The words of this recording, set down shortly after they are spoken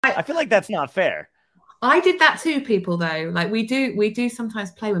I feel like that's not fair. I did that too, people, though. Like we do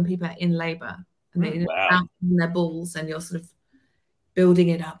sometimes play when people are in labor and they're out in their balls, and you're sort of building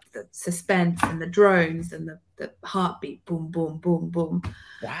it up, the suspense and the drones and the heartbeat, boom, boom, boom, boom.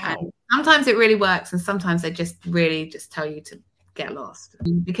 Wow. And sometimes it really works, and sometimes they just really just tell you to get lost.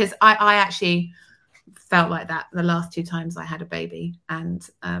 Because I actually felt like that the last 2 times I had a baby, and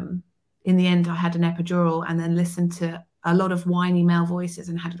in the end I had an epidural and then listened to a lot of whiny male voices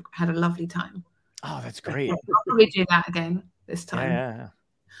and had a lovely time. Oh, that's great. I'll probably do that again this time. Yeah.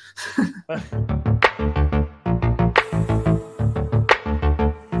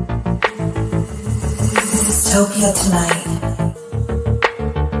 Dystopia Tonight.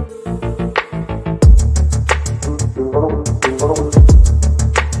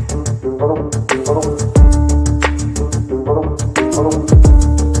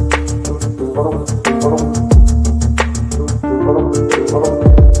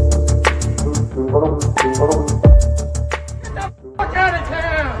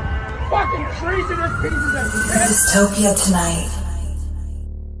 Dystopia Tonight.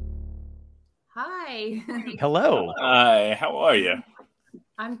 Hi. Hello. Hi, how are you?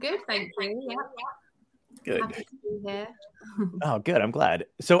 I'm good, thank you. Yeah. Good. Happy to be here. Oh, good. I'm glad.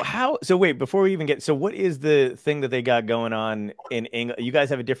 So wait, before we even get, so what is the thing that they got going on in England? You guys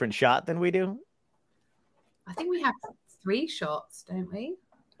have a different shot than we do? I think we have 3 shots, don't we?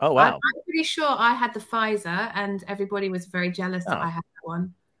 Oh, wow. I'm pretty sure I had the Pfizer and everybody was very jealous that I had that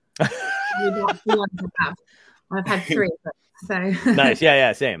one. I've had 3 of them, so. Nice.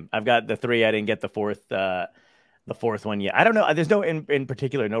 Yeah, same. I've got the 3. I didn't get the fourth one yet. I don't know. There's no in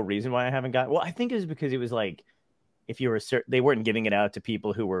particular no reason why I haven't got. Well, I think it was because it was like if you were they weren't giving it out to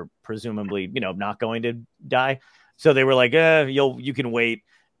people who were presumably not going to die, so they were like, you can wait.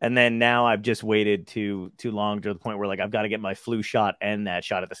 And then now I've just waited too long to the point where like I've got to get my flu shot and that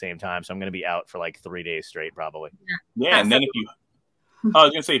shot at the same time, so I'm going to be out for like 3 days straight probably. Yeah, and then I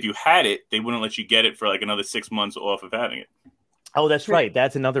was going to say if you had it, they wouldn't let you get it for like another 6 months off of having it. Oh, that's right.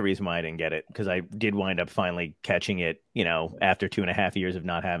 That's another reason why I didn't get it, because I did wind up finally catching it, after 2.5 years of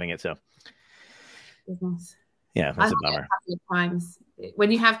not having it. So, goodness. Yeah, that's a bummer. Times.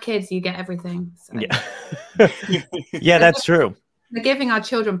 When you have kids, you get everything. So. Yeah, yeah, that's true. They're giving our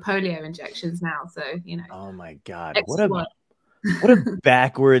children polio injections now, so Oh my God, what a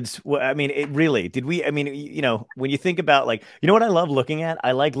backwards. I mean, it really did. When you think about like, what I love looking at?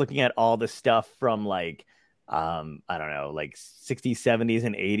 I like looking at all the stuff from like. I don't know, like 60s, 70s,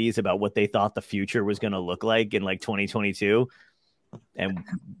 and 80s about what they thought the future was going to look like in like 2022. And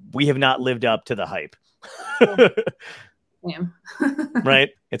we have not lived up to the hype. Right?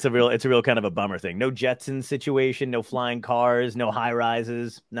 It's a real kind of a bummer thing. No Jetsons situation, no flying cars, no high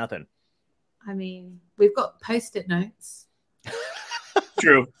rises, nothing. I mean, we've got Post-it notes.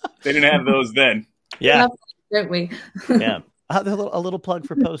 True. They didn't have those then. Yeah. Don't we? Yeah. A little plug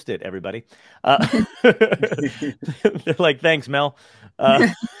for Post-it, everybody. They're like, thanks, Mel.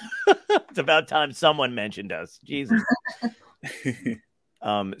 It's about time someone mentioned us. Jesus.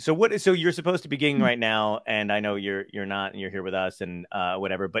 So you're supposed to be gigging right now, and I know you're not, and you're here with us and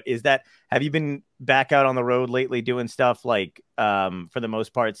whatever. But have you been back out on the road lately doing stuff like for the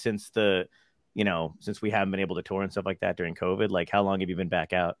most part since since we haven't been able to tour and stuff like that during COVID? Like, how long have you been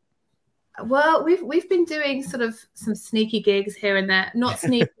back out? Well, we've been doing sort of some sneaky gigs here and there. Not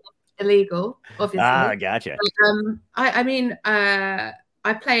sneaky, illegal, obviously. Ah, gotcha.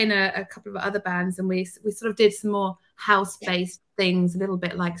 I play in a couple of other bands, and we sort of did some more house-based things, a little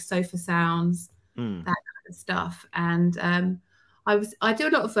bit like Sofa Sounds, that kind of stuff. And I do a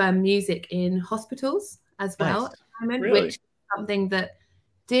lot of music in hospitals as well, at the moment, which is something that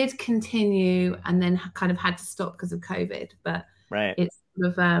did continue and then kind of had to stop because of COVID. But it's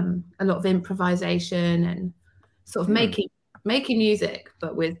sort of a lot of improvisation and sort of making music,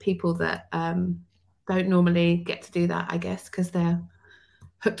 but with people that don't normally get to do that, I guess, because they're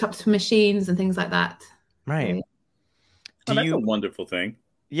hooked up to machines and things like that. Right. So, that's a wonderful thing.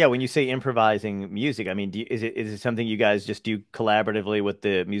 Yeah, when you say improvising music, I mean, is it something you guys just do collaboratively with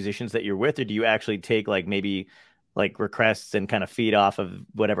the musicians that you're with, or do you actually take like maybe like requests and kind of feed off of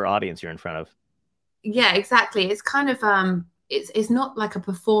whatever audience you're in front of? Yeah, exactly. It's kind of it's not like a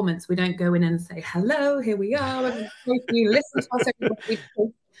performance. We don't go in and say, hello, here we are. You listen to us.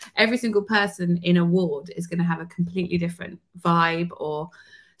 Every single person in a ward is going to have a completely different vibe or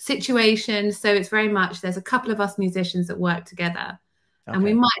situation. So it's very much, there's a couple of us musicians that work together. Okay. And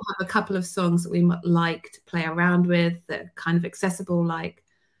we might have a couple of songs that we might like to play around with that are kind of accessible, like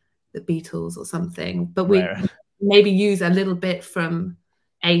the Beatles or something. But we maybe use a little bit from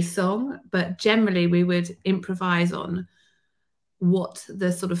a song, but generally we would improvise on what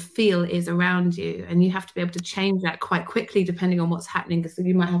the sort of feel is around you, and you have to be able to change that quite quickly depending on what's happening, because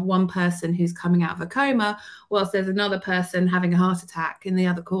you might have one person who's coming out of a coma whilst there's another person having a heart attack in the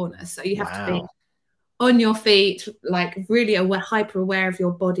other corner. So you have to be on your feet, like really hyper aware of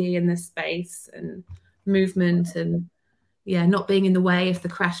your body in this space and movement, and yeah, not being in the way if the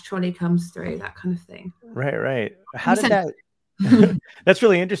crash trolley comes through, that kind of thing. Right. How did that that's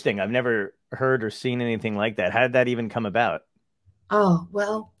really interesting. I've never heard or seen anything like that. How did that even come about? Oh,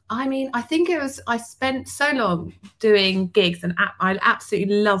 well, I mean, I think I spent so long doing gigs, and I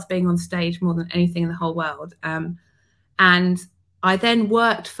absolutely love being on stage more than anything in the whole world. And I then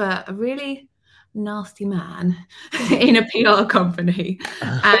worked for a really nasty man in a PR company.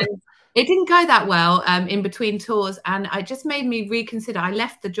 And it didn't go that well in between tours. And it just made me reconsider. I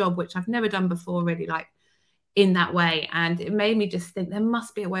left the job, which I've never done before, really, like in that way. And it made me just think there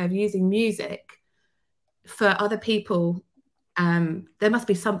must be a way of using music for other people. There must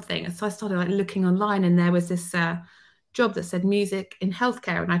be something. And so I started like looking online, and there was this job that said music in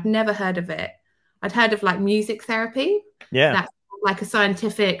healthcare, and I'd never heard of it. I'd heard of like music therapy. Yeah. That's like a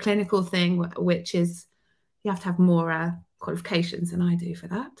scientific clinical thing, which is you have to have more qualifications than I do for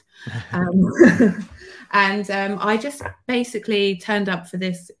that. I just basically turned up for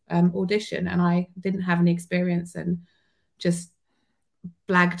this audition, and I didn't have any experience and just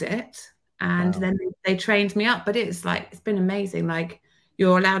blagged it. And then they trained me up, but it's been amazing. Like,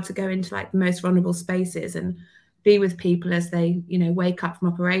 you're allowed to go into like the most vulnerable spaces and be with people as they, you know, wake up from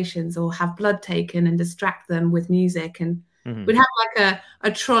operations or have blood taken, and distract them with music. And we'd have like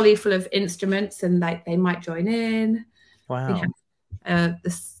a trolley full of instruments, and like they might join in. Wow.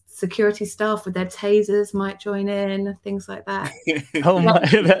 The security staff with their tasers might join in, things like that. Oh my!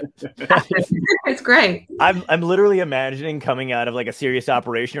 It's great. I'm literally imagining coming out of like a serious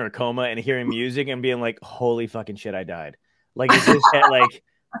operation or a coma and hearing music and being like, "Holy fucking shit, I died!" Like, is this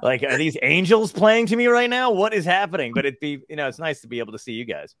like are these angels playing to me right now? What is happening? But it's nice to be able to see you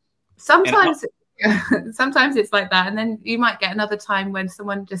guys. Sometimes it's like that, and then you might get another time when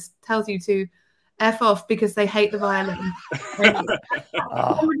someone just tells you to F off because they hate the violin.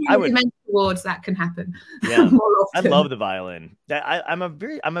 I would towards that can happen. Yeah, I love the violin. I'm a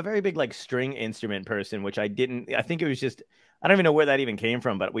very big like string instrument person, which I think it was just, I don't even know where that even came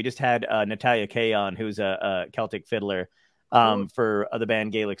from, but we just had Natalia Kay on, who's a Celtic fiddler for the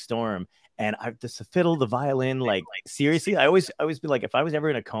band Gaelic Storm. And the fiddle, the violin, like seriously, I always be like, if I was ever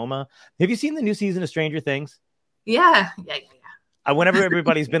in a coma. Have you seen the new season of Stranger Things? Yeah. Whenever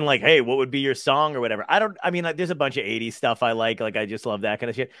everybody's been like, hey, what would be your song or whatever? Like, there's a bunch of 80s stuff I like I just love that kind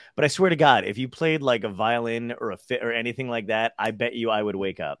of shit. But I swear to God, if you played like a violin or a fit or anything like that, I bet you I would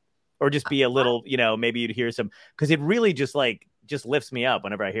wake up or just be a little, maybe you'd hear some, because it really just lifts me up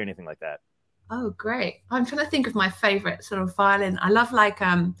whenever I hear anything like that. Oh, great. I'm trying to think of my favorite sort of violin. I love like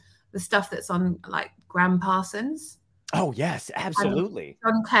the stuff that's on like Graham Parsons. Oh yes, absolutely.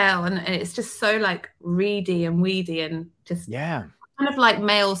 John Cale, and it's just so like reedy and weedy, and just kind of like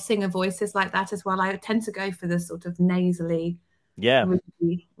male singer voices like that as well. I tend to go for the sort of nasally,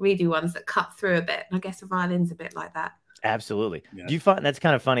 reedy ones that cut through a bit. And I guess the violin's a bit like that. Absolutely. Yeah. Do you find that's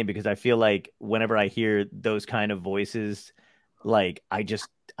kind of funny, because I feel like whenever I hear those kind of voices, like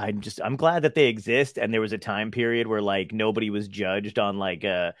I'm glad that they exist. And there was a time period where like nobody was judged on like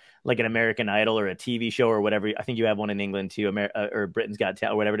an American Idol or a TV show or whatever. I think you have one in England too, or Britain's Got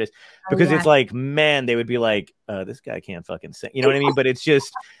Talent or whatever it is, because it's like, man, they would be like, this guy can't fucking sing. You know what I mean? But it's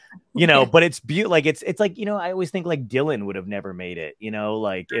just, but it's beautiful. Like, it's like, I always think like Dylan would have never made it,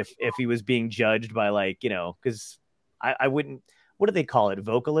 like if he was being judged by like, because I wouldn't, what do they call it?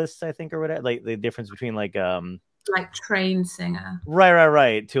 Vocalists, I think, or whatever, like the difference between like trained singer,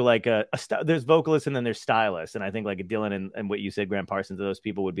 right, to like there's vocalists and then there's stylists, and I think like a Dylan and what you said, Graham Parsons, those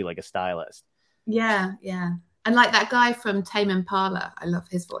people would be like a stylist. Yeah, and like that guy from Tame Impala, I love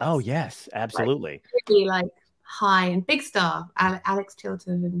his voice. Oh yes, absolutely. Really like high and big star, Alex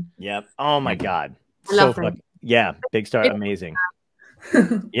Chilton. And yep. Oh my God, I love him. Yeah, big star, amazing.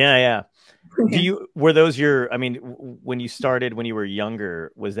 Yeah. Were those when you started when you were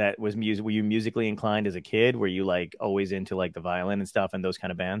younger, were you musically inclined as a kid? Were you like always into like the violin and stuff and those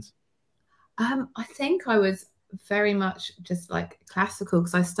kind of bands? I think I was very much just like classical,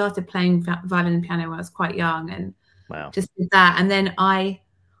 because I started playing violin and piano when I was quite young, and just did that. And then I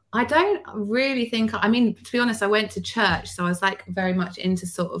don't really think, to be honest, I went to church, so I was like very much into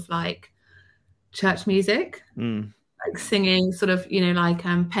sort of like church music. Like singing sort of, like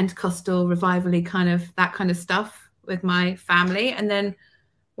Pentecostal revival-y that kind of stuff with my family. And then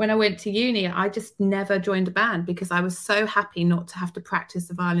when I went to uni, I just never joined a band because I was so happy not to have to practice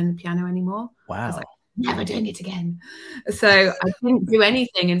the violin and the piano anymore. Wow. Like, never doing it again. So I didn't do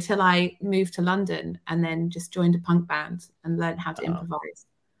anything until I moved to London, and then just joined a punk band and learned how to improvise.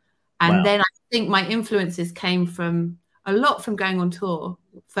 And then I think my influences came from a lot from going on tour,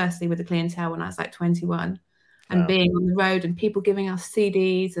 firstly with the Clientele when I was like 21, and being on the road and people giving us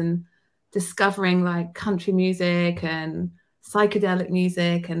CDs and discovering like country music and psychedelic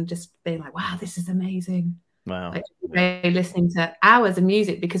music and just being like, wow, this is amazing. Wow. Like listening to hours of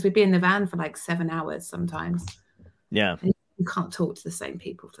music, because we'd be in the van for like 7 hours sometimes. Yeah. And you can't talk to the same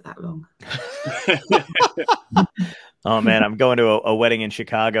people for that long. Oh man, I'm going to a wedding in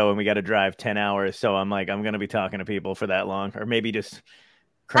Chicago and we got to drive 10 hours. So I'm like, I'm going to be talking to people for that long, or maybe just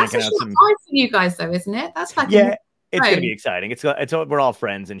cranking out some. Time for you guys, though, isn't it? That's like it's going to be exciting. It's we're all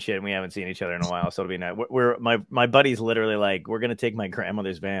friends and shit, and we haven't seen each other in a while, so it'll be nice. My buddy's literally like, we're going to take my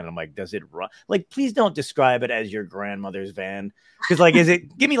grandmother's van. I'm like, does it run? Like, please don't describe it as your grandmother's van, because like,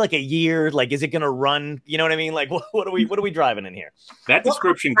 give me like a year? Like, is it going to run? You know what I mean? Like, what are we driving in here? That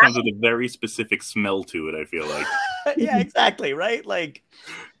description comes with a very specific smell to it, I feel like. Yeah, exactly. Right. Like,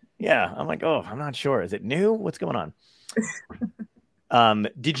 yeah, I'm like, oh, I'm not sure. Is it new? What's going on?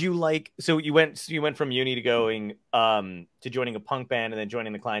 Did you like, so you went from uni to going, to joining a punk band and then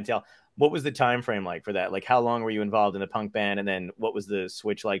joining the Clientele. What was the time frame like for that? Like, how long were you involved in the punk band? And then what was the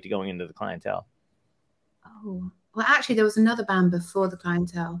switch like to going into the Clientele? Oh, well, actually there was another band before the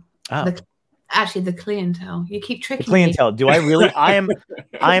Clientele. Oh. The Clientele. You keep tricking the Clientele. me. Do I really?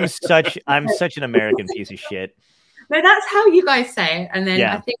 I'm such an American piece of shit. No, that's how you guys say it. And then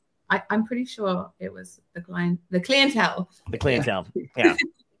yeah. I think I'm pretty sure it was the Clientele. The Clientele. Yeah.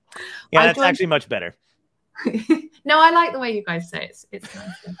 Yeah, that's actually much better. No, I like the way you guys say it. It's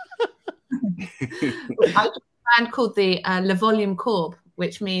nice. I joined a band called the Le Volume Courbe,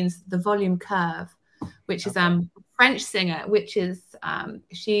 which means the volume curve, which is a French singer, which is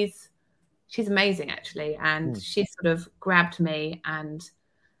she's amazing actually, and she sort of grabbed me and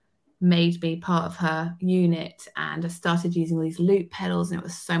made me part of her unit, and I started using all these loop pedals, and it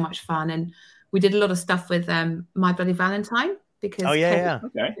was so much fun. And we did a lot of stuff with My Bloody Valentine, because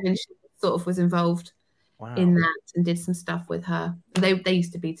Kevin sort of was involved in that and did some stuff with her. They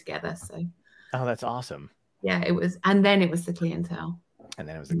used to be together, so that's awesome. Yeah, it was. And then it was the Clientele. And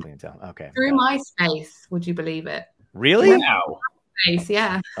then it was the Clientele. Okay. Through MySpace, would you believe it? Really? Wow. MySpace,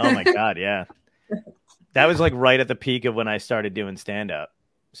 yeah. Oh my God, yeah. That was like right at the peak of when I started doing stand-up.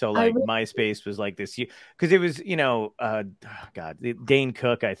 So like MySpace was like this, because it was, Dane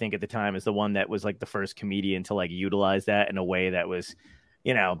Cook, I think at the time, is the one that was like the first comedian to like utilize that in a way that was,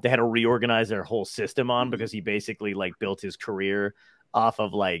 they had to reorganize their whole system on, because he basically like built his career off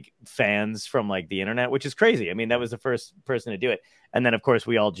of like fans from like the internet, which is crazy. I mean, that was the first person to do it. And then of course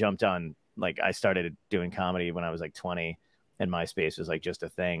we all jumped on, like I started doing comedy when I was like 20 and MySpace was like just a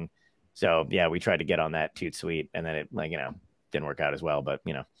thing. So yeah, we tried to get on that toot sweet, and then it didn't work out as well, but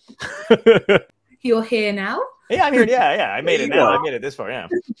You're here now? Yeah, I'm here. Yeah. I made it now. I made it this far. Yeah.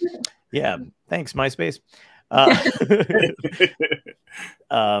 Yeah. Thanks, MySpace.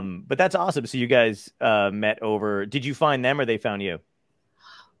 But that's awesome. So you guys met over, did you find them or they found you?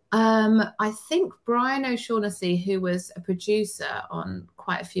 I think Brian O'Shaughnessy, who was a producer on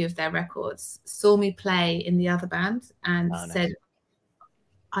quite a few of their records, saw me play in the other band and said,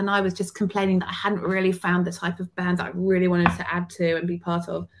 and I was just complaining that I hadn't really found the type of band that I really wanted to add to and be part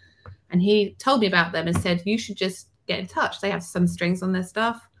of. And he told me about them and said, you should just get in touch. They have some strings on their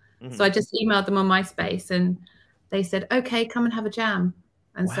stuff. Mm-hmm. So I just emailed them on MySpace and they said, okay, come and have a jam.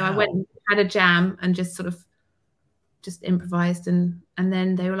 And so I went and had a jam and just sort of just improvised. And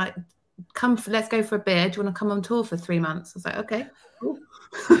then they were like, let's go for a beer. Do you want to come on tour for 3 months? I was like, okay, cool.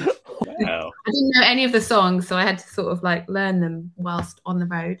 Wow. I didn't know any of the songs, so I had to sort of like learn them whilst on the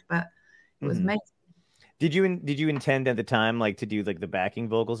road, but it was amazing. Did you intend at the time like to do like the backing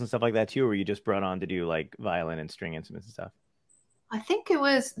vocals and stuff like that too, or were you just brought on to do like violin and string instruments and stuff? I think it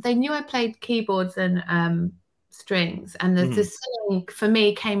was, they knew I played keyboards and strings, and the singing for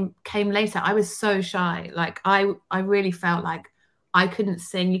me came later. I was so shy. Like I really felt like I couldn't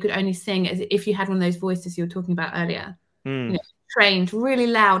sing. You could only sing as if you had one of those voices you were talking about earlier. You know, trained, really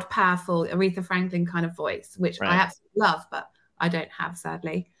loud, powerful Aretha Franklin kind of voice, which I absolutely love, but I don't have,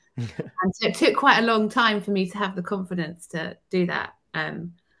 sadly. And so it took quite a long time for me to have the confidence to do that.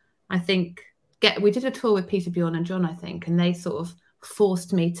 I think we did a tour with Peter Bjorn and John, I think, and they sort of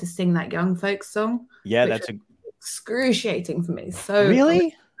forced me to sing that Young Folks song. Yeah, that's excruciating for me. So really, I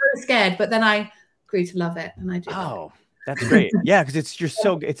was so scared, but then I grew to love it, and I do. Oh, that's great. Yeah, because it's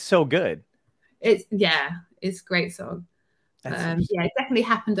so good. It's a great song. Yeah, it definitely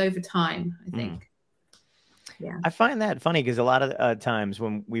happened over time, I think. Yeah. I find that funny because a lot of times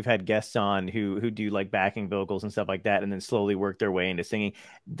when we've had guests on who do like backing vocals and stuff like that, and then slowly work their way into singing,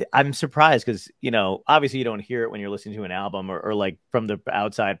 I'm surprised because, you know, obviously you don't hear it when you're listening to an album or like from the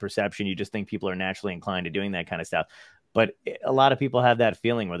outside perception, you just think people are naturally inclined to doing that kind of stuff. But a lot of people have that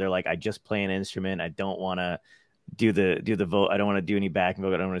feeling where they're like, I just play an instrument. I don't want to do the vote. I don't want to do any backing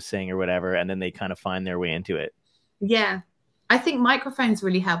vocal. I don't want to sing or whatever. And then they kind of find their way into it. Yeah. I think microphones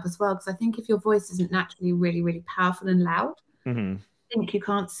really help as well, because I think if your voice isn't naturally really, really powerful and loud, I think you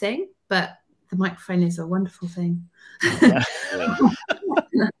can't sing, but the microphone is a wonderful thing. Yeah.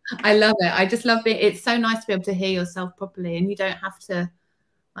 I love it. I just love it. It's so nice to be able to hear yourself properly, and you don't have to,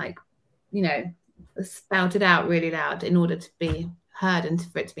 like, you know, spout it out really loud in order to be heard and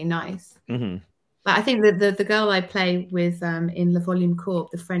for it to be nice. But I think that the girl I play with in Le Volume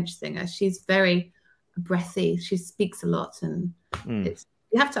Court, the French singer, she's very breathy. She speaks a lot, and it's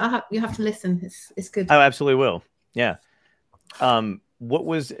you have to listen. It's good. Oh, absolutely will. Yeah. What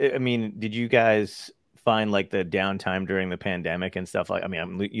was, I mean, did you guys find like the downtime during the pandemic and stuff like, I mean,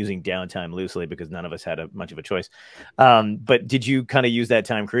 I'm using downtime loosely because none of us had much of a choice. But did you kind of use that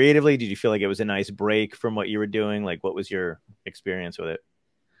time creatively? Did you feel like it was a nice break from what you were doing? Like, what was your experience with it?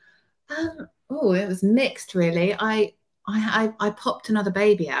 Oh, it was mixed, really. I popped another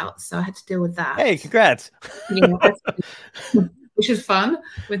baby out, so I had to deal with that. Hey, congrats. Which was fun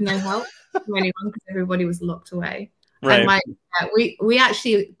with no help from anyone because everybody was locked away. Right. And we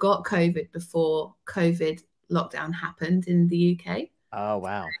actually got COVID before COVID lockdown happened in the UK. Oh,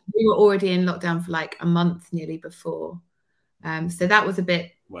 wow. We were already in lockdown for like a month nearly before. So that was a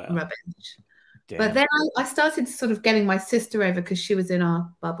bit rubbish. Damn. But then I started sort of getting my sister over because she was in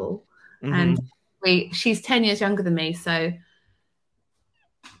our bubble. And she's 10 years younger than me, so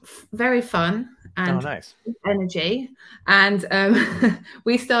very fun and nice energy. And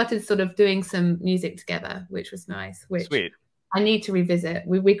we started sort of doing some music together, which was nice. Which Sweet. I need to revisit.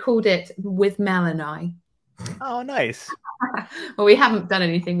 We called it With Mel and I. Oh, nice. Well, we haven't done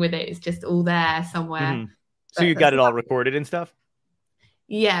anything with it. It's just all there somewhere. So you got it all recorded and stuff?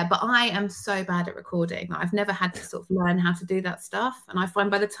 Yeah, but I am so bad at recording. I've never had to sort of learn how to do that stuff. And I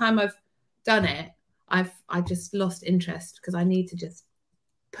find by the time I've done it, I just lost interest because I need to just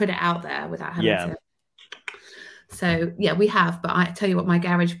put it out there without having to. So yeah, we have, but I tell you what, my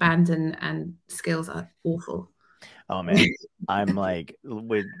garage band and skills are awful. Oh man, I'm like,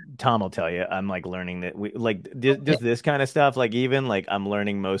 with Tom will tell you, I'm like learning that we like just this kind of stuff. Like even like I'm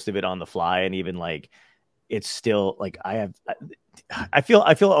learning most of it on the fly, and even like it's still like I feel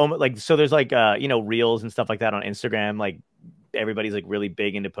like, so there's like you know, reels and stuff like that on Instagram. Like everybody's like really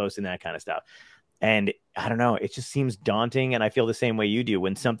big into posting that kind of stuff. And I don't know, it just seems daunting. And I feel the same way you do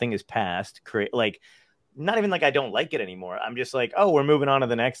when something is past, like, not even like I don't like it anymore. I'm just like, oh, we're moving on to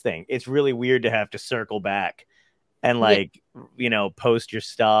the next thing. It's really weird to have to circle back and like, you know, post your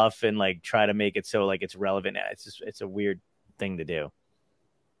stuff and like try to make it so like it's relevant. It's a weird thing to do.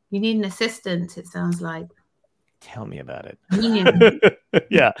 You need an assistant, it sounds like. Tell me about it.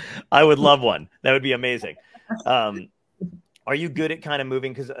 Yeah, I would love one. That would be amazing. Are you good at kind of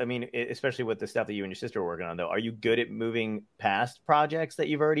moving? Because I mean, especially with the stuff that you and your sister are working on, though, are you good at moving past projects that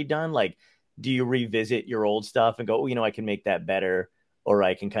you've already done? Like, do you revisit your old stuff and go, oh, you know, I can make that better, or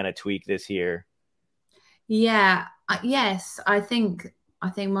I can kind of tweak this here? Yeah. Yes. I think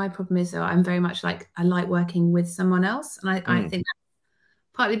my problem is that I'm very much like, I like working with someone else. And I think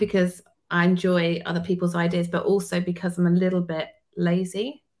that's partly because I enjoy other people's ideas, but also because I'm a little bit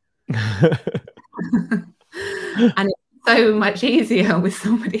lazy. And it's so much easier with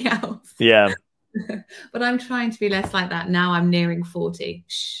somebody else. Yeah. But I'm trying to be less like that now. I'm nearing 40.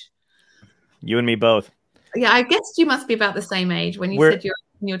 Shh. You and me both. Yeah, I guess you must be about the same age when you said you're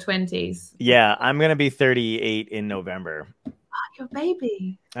in your 20s. Yeah, I'm going to be 38 in November. Oh, you're a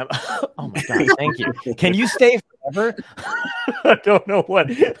baby. Oh my God, thank you. Can you stay forever? I don't know what.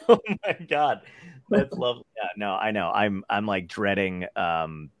 Oh my God. That's lovely. Yeah, no, I know. I'm like dreading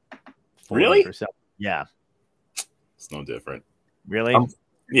really? Yeah. It's no different. Really?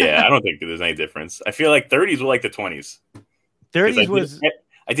 Yeah, I don't think there's any difference. I feel like 30s were like the 20s. 30s was...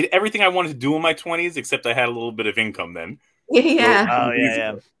 I did everything I wanted to do in my 20s, except I had a little bit of income then. Yeah. Oh,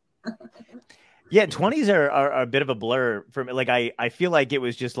 yeah. Yeah, 20s are a bit of a blur for me. Like, I feel like it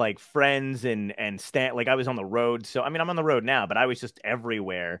was just like friends and like I was on the road. So, I mean, I'm on the road now, but I was just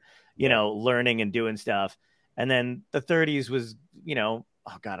everywhere, you know, learning and doing stuff. And then the 30s was, you know,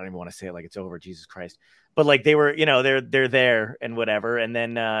 oh God, I don't even want to say it like it's over. Jesus Christ. But like they were, you know, they're there and whatever. And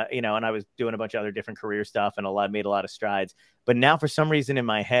then, you know, and I was doing a bunch of other different career stuff and made a lot of strides. But now for some reason in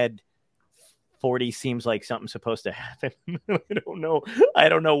my head, 40 seems like something's supposed to happen. I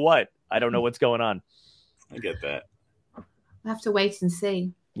don't know what. I don't know what's going on. I get that. We'll have to wait and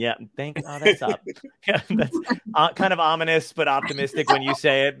see. Yeah, that's up. Yeah, that's kind of ominous, but optimistic when you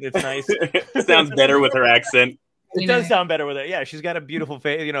say it. It's nice. Sounds better with her accent. It does sound better with it. Yeah, she's got a beautiful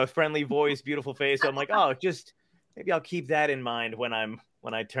face, friendly voice, beautiful face. So I'm like, oh, just maybe I'll keep that in mind when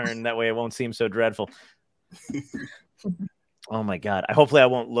I turn. That way, it won't seem so dreadful. Oh my God! Hopefully, I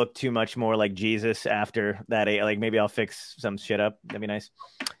won't look too much more like Jesus after that. Like maybe I'll fix some shit up. That'd be nice.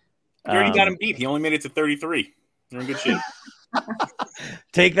 You already got him beat. He only made it to 33. You're in good shape.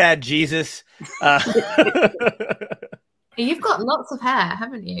 Take that, Jesus. You've got lots of hair,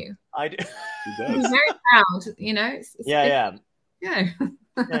 haven't you? I do. I'm very proud, Yeah. Yeah,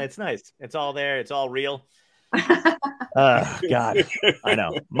 it's nice. It's all there. It's all real. God, I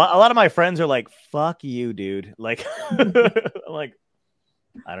know. A lot of my friends are like, "Fuck you, dude." Like, I'm like,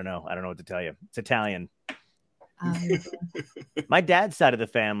 I don't know what to tell you. It's Italian. My dad's side of the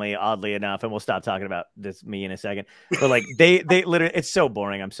family, oddly enough, and we'll stop talking about me in a second. But like they literally, it's so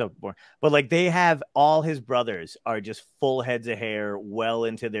boring. I'm so boring. But like they have all his brothers are just full heads of hair, well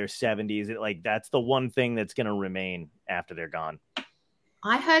into their 70s. Like that's the one thing that's gonna remain after they're gone.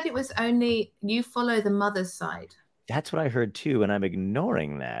 I heard it was only you follow the mother's side. That's what I heard too, and I'm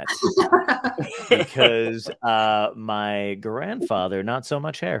ignoring that because my grandfather, not so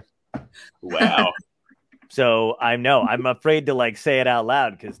much hair. Wow. So I'm afraid to like say it out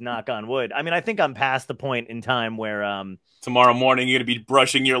loud because knock on wood. I mean, I think I'm past the point in time where tomorrow morning you're gonna be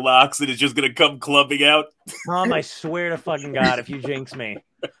brushing your locks and it's just gonna come clumping out. Mom, I swear to fucking God, if you jinx me,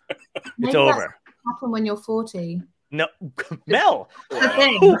 Maybe it's over. Happen when you're 40. No, Mel,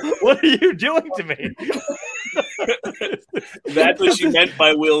 what are you doing to me? That's what she meant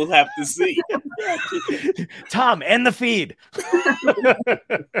by we'll have to see. Tom, end the feed.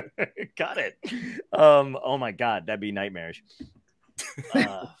 Got it. Oh my God, that'd be nightmarish.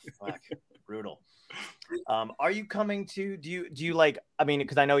 Fuck, brutal. Are you coming to? Do you like? I mean,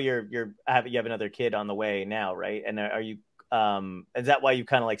 because I know you have another kid on the way now, right? And are you? Is that why you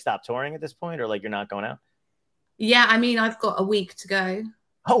kind of like stopped touring at this point, or like you're not going out? Yeah, I mean, I've got a week to go.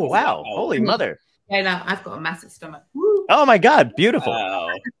 Oh wow! Holy mother! Yeah, no, I've got a massive stomach. Oh my God, beautiful.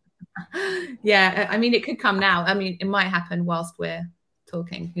 Wow. Yeah, I mean, it could come now. I mean, it might happen whilst we're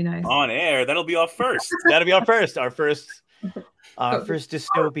talking. Who knows? On air, that'll be our first. That'll be our first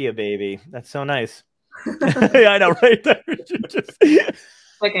dystopia baby. That's so nice. Yeah, I know, right?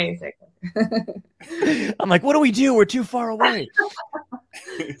 Okay. I'm like, what do we do? We're too far away.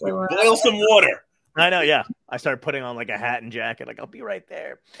 Boil some water. I know, yeah. I started putting on like a hat and jacket, like I'll be right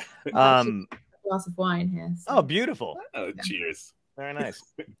there. Glass of wine here. So. Oh, beautiful. Oh, cheers. Very nice.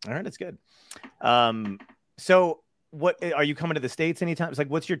 All right, it's good. So what are you coming to the States anytime? It's like,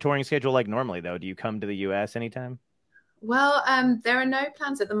 what's your touring schedule like normally though? Do you come to the US anytime? Well, there are no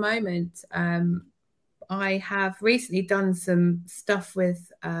plans at the moment. I have recently done some stuff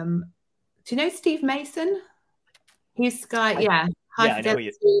with do you know Steve Mason? He's High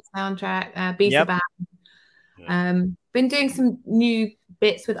Fidelity soundtrack, Beta Band. Been doing some new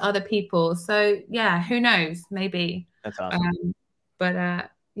bits with other people. So yeah, who knows? Maybe. That's awesome. But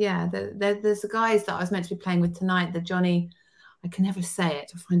there's the guys that I was meant to be playing with tonight, the Johnny, I can never say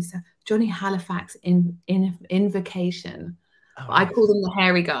it. Johnny Halifax Invocation. Oh, nice. I call them the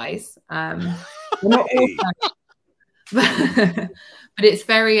hairy guys. Not but it's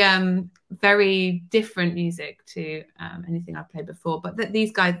very different music to anything I've played before. But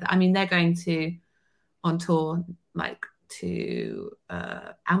these guys, I mean, they're going on tour like to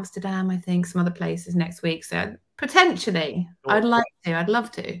Amsterdam, I think, some other places next week. So potentially, cool. I'd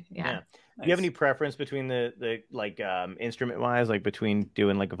love to. Yeah. Do you have any preference between the like instrument wise, like between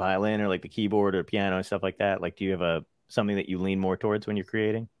doing like a violin or like the keyboard or piano and stuff like that? Like, do you have something that you lean more towards when you're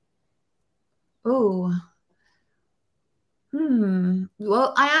creating? Oh.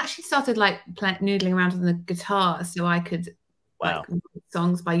 Well, I actually started like noodling around on the guitar so I could like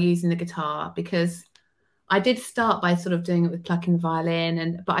songs by using the guitar, because I did start by sort of doing it with plucking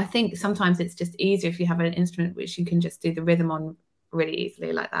violin, but I think sometimes it's just easier if you have an instrument which you can just do the rhythm on really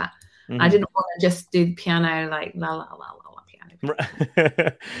easily like that. Mm-hmm. I didn't want to just do the piano like la la la la piano.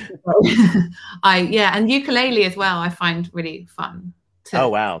 And ukulele as well I find really fun. Oh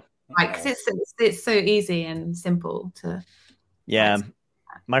wow. Like, 'cause it's so easy and simple to. Yeah,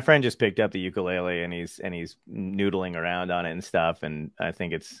 my friend just picked up the ukulele and he's noodling around on it and stuff, and I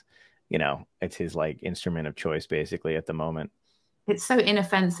think it's his like instrument of choice basically at the moment. It's so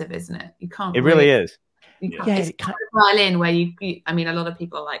inoffensive, isn't it? You can't. It really is. It's kind of violin where you. I mean, a lot of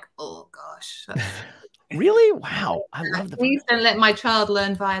people are like, "Oh gosh." Really? Wow! I love the. Please don't let my child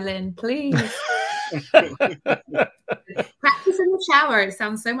learn violin, please. Practice in the shower. It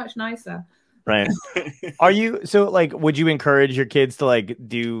sounds so much nicer. Right. Are you so like? Would you encourage your kids to like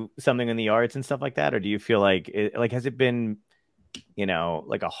do something in the arts and stuff like that, or do you feel like has it been,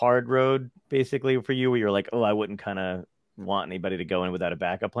 like a hard road basically for you, where you're like, oh, I wouldn't kind of want anybody to go in without a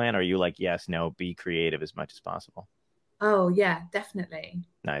backup plan? Or are you like, yes, no, be creative as much as possible? Oh yeah, definitely.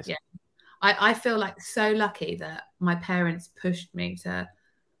 Nice. Yeah, I feel like so lucky that my parents pushed me to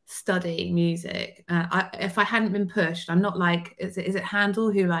study music. If I hadn't been pushed, I'm not like, is it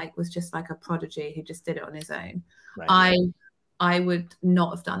Handel, who like was just like a prodigy who just did it on his own. Right. I would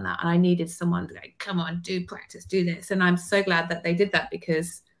not have done that, and I needed someone to go, come on, do practice, do this. And I'm so glad that they did that,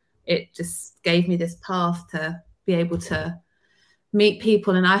 because it just gave me this path to be able to meet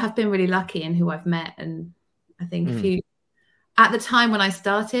people. And I have been really lucky in who I've met. And I think at the time when I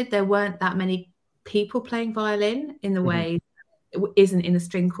started, there weren't that many people playing violin in the way it isn't in a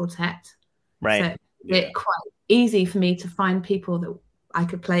string quartet. Right. So it's quite easy for me to find people that I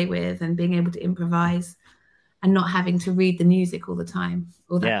could play with, and being able to improvise and not having to read the music all the time.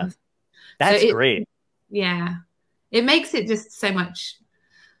 That's great. Yeah. It makes it just so much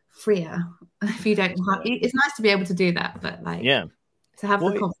freer if you don't have, it's nice to be able to do that, but like, to have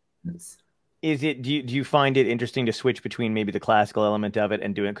the confidence. Is it, do you find it interesting to switch between maybe the classical element of it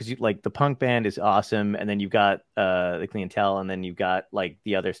and doing, because you like the punk band is awesome, and then you've got the Clientele, and then you've got like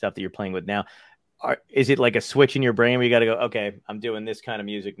the other stuff that you're playing with now. Is it like a switch in your brain where you got to go, okay, I'm doing this kind of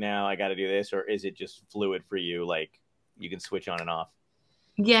music now, I got to do this? Or is it just fluid for you? Like you can switch on and off?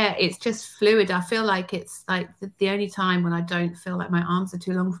 Yeah, it's just fluid. I feel like it's like the only time when I don't feel like my arms are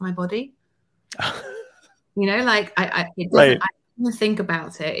too long for my body. Like it doesn't, I don't think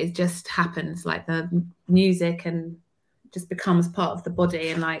about it. It just happens, like the music, and just becomes part of the body.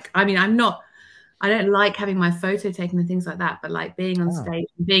 And like, I mean, I don't like having my photo taken and things like that, but like being on stage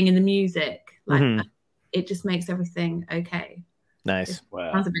and being in the music, like it just makes everything okay. Nice.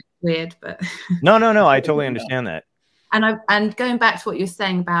 Wow. Sounds a bit weird, but no, I totally understand that. And going back to what you're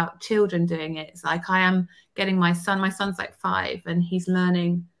saying about children doing it, it's like I am getting my son's like 5, and he's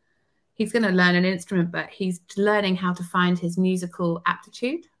going to learn an instrument, but he's learning how to find his musical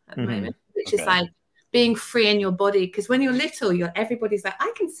aptitude at the moment, which is like being free in your body. Because when you're little, everybody's like,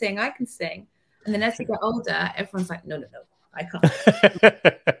 I can sing. And then as you get older, everyone's like, no, I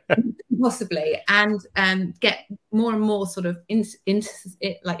can't. Possibly. And get more and more sort of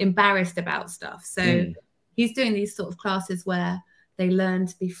like embarrassed about stuff. So he's doing these sort of classes where they learn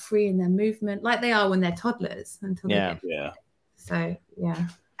to be free in their movement, like they are when they're toddlers. So, yeah.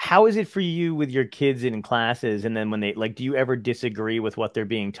 How is it for you with your kids in classes? And then when they like, do you ever disagree with what they're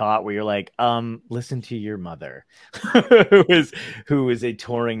being taught, where you're like, listen to your mother, who is a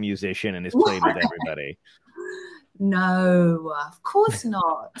touring musician and is played with everybody? No, of course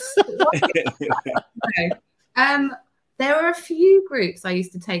not. There were a few groups I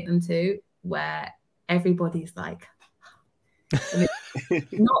used to take them to where everybody's like,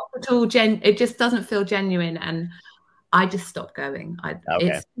 not at all it just doesn't feel genuine, and I just stopped going. There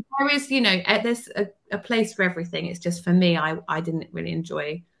is, there's a place for everything. It's just for me, I didn't really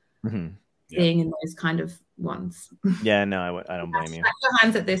enjoy being in those kind of ones. Yeah, no, I don't blame you. Clap your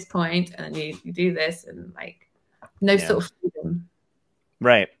hands at this point, and then you do this, and like no sort of freedom.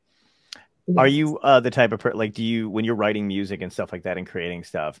 Right. Are you the type of like, do you, when you're writing music and stuff like that and creating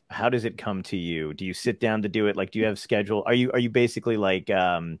stuff, how does it come to you? Do you sit down to do it? Like, do you have schedule? Are you basically like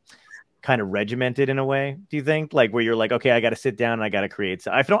kind of regimented in a way, do you think? Like where you're like, okay, I got to sit down and I got to create.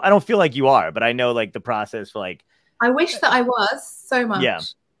 So I don't feel like you are, but I know like the process for like. I wish that I was so much. Yeah.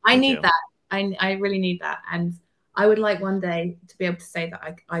 I need that. I really need that. And I would like one day to be able to say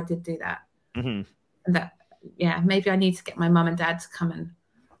that I did do that. And that, maybe I need to get my mum and dad to come and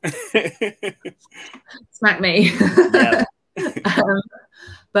smack me.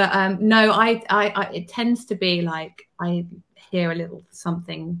 No, I it tends to be like I hear a little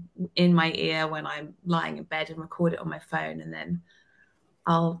something in my ear when I'm lying in bed and record it on my phone, and then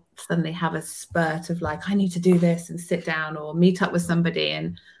I'll suddenly have a spurt of like, I need to do this, and sit down or meet up with somebody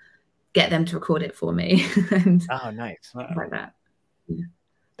and get them to record it for me. And nice. Like that. Yeah.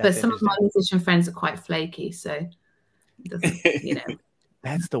 But some of my musician friends are quite flaky, so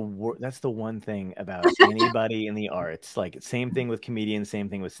That's the one thing about anybody in the arts. Like same thing with comedians, same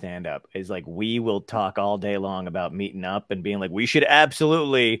thing with stand-up. Is like we will talk all day long about meeting up and being like, we should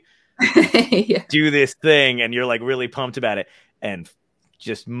absolutely do this thing, and you're like really pumped about it, and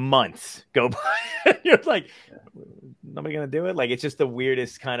just months go by. You're like, nobody gonna do it. Like it's just the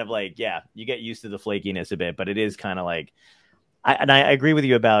weirdest kind of like, you get used to the flakiness a bit, but it is kind of like, I agree with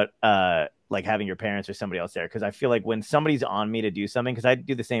you about like having your parents or somebody else there, because I feel like when somebody's on me to do something, because I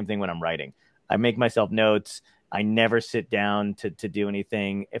do the same thing when I'm writing, I make myself notes I never sit down to do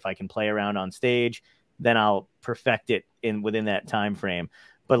anything. If I can play around on stage, then I'll perfect it within that time frame.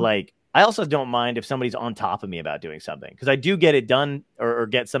 But like, I also don't mind if somebody's on top of me about doing something, because I do get it done or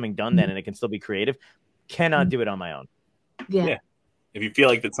get something done then, and it can still be creative. Cannot do it on my own. Yeah. If you feel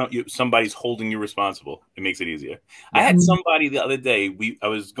like that somebody's holding you responsible, it makes it easier. I had somebody the other day. I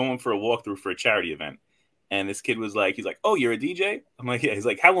was going for a walkthrough for a charity event, and this kid was like, he's like, "Oh, you're a DJ?" I'm like, "Yeah." He's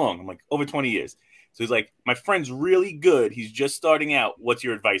like, "How long?" I'm like, "Over 20 years." So he's like, "My friend's really good. He's just starting out. What's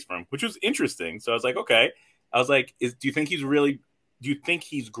your advice for him?" Which was interesting. So I was like, "Okay." I was like, do you think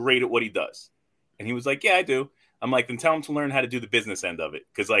he's great at what he does? And he was like, "Yeah, I do." I'm like, "Then tell him to learn how to do the business end of it."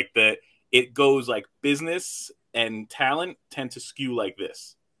 Because like it goes like business and talent tend to skew like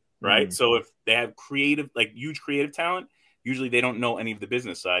this, right? So if they have creative, like huge creative talent, usually they don't know any of the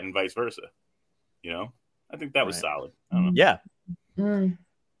business side and vice versa. You know, I think that was solid. I don't know. Yeah.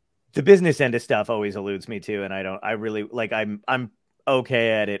 The business end of stuff always eludes me too. And I really like, I'm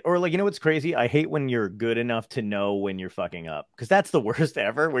okay at it. Or like, you know, what's crazy? I hate when you're good enough to know when you're fucking up, because that's the worst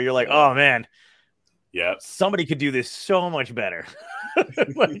ever, where you're like, oh man, yeah, somebody could do this so much better.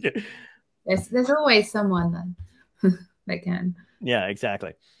 Like, there's always someone then that can. Yeah,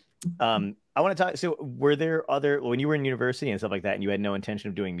 exactly. I want to talk. So were there when you were in university and stuff like that, and you had no intention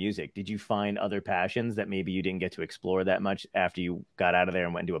of doing music, did you find other passions that maybe you didn't get to explore that much after you got out of there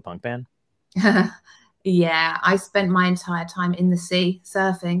and went into a punk band? Yeah, I spent my entire time in the sea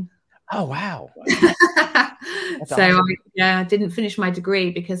surfing. Oh, wow. So awesome. I didn't finish my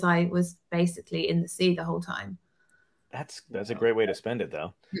degree because I was basically in the sea the whole time. That's a great way to spend it,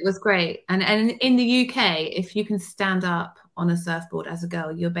 though. It was great. And in the UK, if you can stand up on a surfboard as a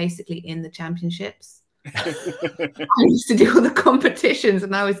girl, you're basically in the championships. I used to do all the competitions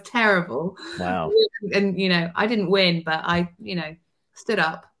and I was terrible. Wow. And, you know, I didn't win, but I, you know, stood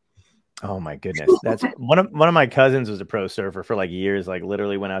up. Oh my goodness. That's one of my cousins was a pro surfer for like years, like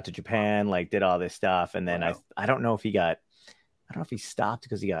literally went out to Japan, like did all this stuff. And then I don't know if he stopped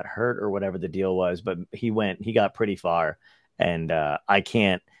because he got hurt or whatever the deal was, but he got pretty far. And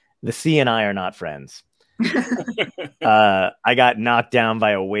the sea and I are not friends. I got knocked down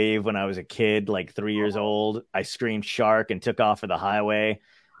by a wave when I was a kid, like 3 years old. I screamed shark and took off for the highway.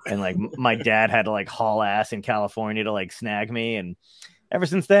 And like my dad had to like haul ass in California to like snag me. And ever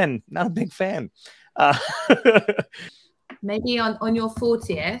since then, not a big fan. Maybe on your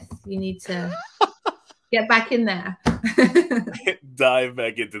 40th, you need to get back in there. Dive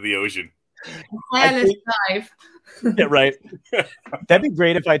back into the ocean. Dive. Yeah, right. That'd be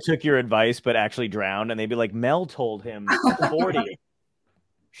great if I took your advice, but actually drowned, and they'd be like, Mel told him 40.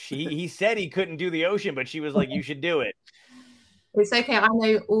 He said he couldn't do the ocean, but she was like, you should do it. It's okay. I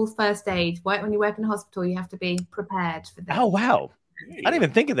know all first aid. When you work in a hospital, you have to be prepared for that. Oh, wow. I didn't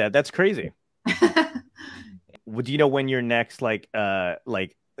even think of that. That's crazy. Would you know when your next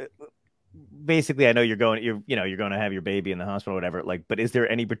basically, I know you're going to have your baby in the hospital or whatever, like, but is there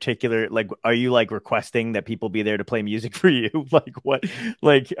any particular, like, are you like requesting that people be there to play music for you? Like what,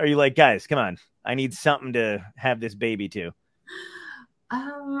 like, are you like, guys, come on, I need something to have this baby to?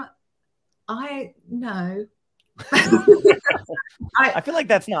 No. I feel like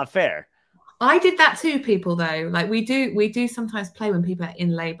that's not fair. I did that to people though. Like we do sometimes play when people are in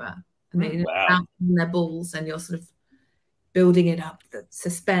labor and they're out in their balls, and you're sort of building it up, the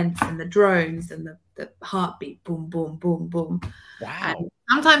suspense and the drones and the heartbeat, boom, boom, boom, boom. Wow. And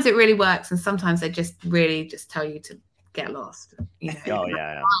sometimes it really works, and sometimes they just really just tell you to get lost. You know? Oh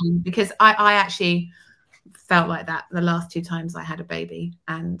yeah. Because I actually felt like that the last 2 times I had a baby,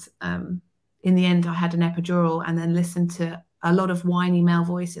 and in the end I had an epidural and then listened to a lot of whiny male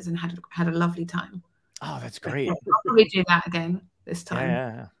voices and had a lovely time. Oh, that's great. I'll probably do that again this time.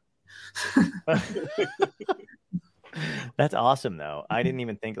 Yeah. That's awesome though. I didn't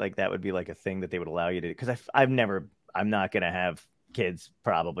even think like that would be like a thing that they would allow you to, because I'm not going to have kids.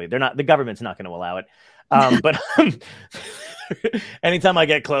 Probably the government's not going to allow it. But anytime I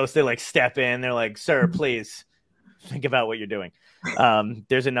get close, they like step in. They're like, sir, please think about what you're doing.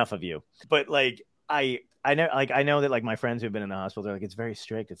 There's enough of you. But like, I know that like my friends who've been in the hospital, they're like, it's very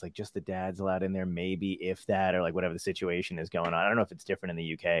strict. It's like just the dad's allowed in there, maybe if that, or like whatever the situation is going on. I don't know if it's different in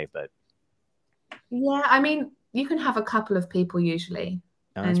the UK, but yeah, I mean, you can have a couple of people usually.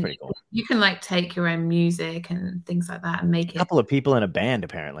 Oh, that's pretty cool. You can like take your own music and things like that and make it. A couple of people in a band,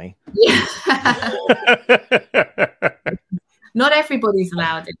 apparently. Yeah. Not everybody's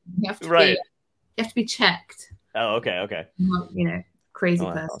allowed it. You have to be checked. Oh, okay. Not, crazy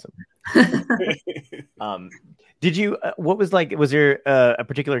person. Awesome. Did you? What was like? Was there a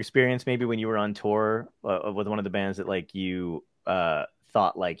particular experience maybe when you were on tour with one of the bands that like you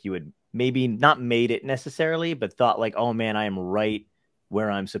thought like you had maybe not made it necessarily, but thought like, oh man, I am right where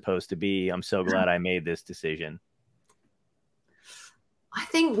I'm supposed to be. I'm so glad I made this decision. I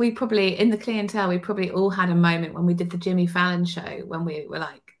think we probably, in the clientele, we probably all had a moment when we did the Jimmy Fallon show when we were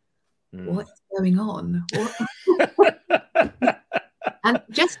like, what's going on? And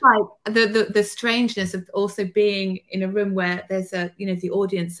just like the strangeness of also being in a room where there's a, you know, the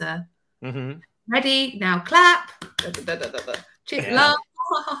audience are ready, now clap, laugh.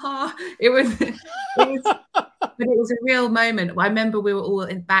 It was, but it was a real moment. I remember we were all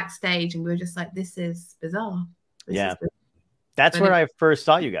in backstage and we were just like, this is bizarre. This is bizarre. That's where I first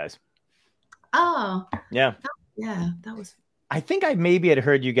saw you guys. Oh, yeah. That was. I think I maybe had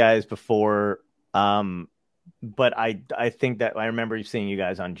heard you guys before, but I think that I remember seeing you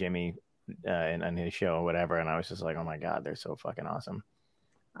guys on Jimmy on his show or whatever, and I was just like, oh my god, they're so fucking awesome.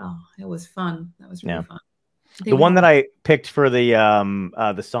 Oh, it was fun. That was really fun. The one that I picked for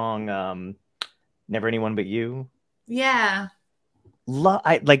the song "Never Anyone But You." Yeah.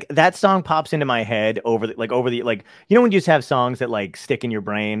 Like that song pops into my head over the you know when you just have songs that like stick in your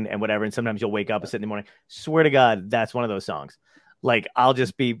brain and whatever, and sometimes you'll wake up and sit in the morning. Swear to God, that's one of those songs. Like I'll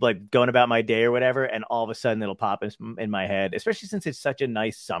just be like going about my day or whatever, and all of a sudden it'll pop in my head, especially since it's such a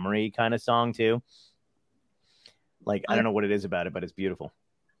nice summery kind of song too. Like I don't know what it is about it, but it's beautiful.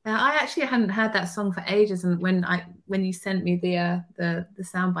 I actually hadn't heard that song for ages, and when you sent me the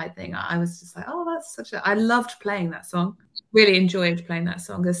soundbite thing, I was just like, oh, that's such a. I loved playing that song. Really enjoyed playing that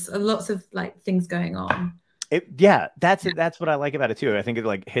song. There's lots of like things going on. That's it. That's what I like about it too. I think it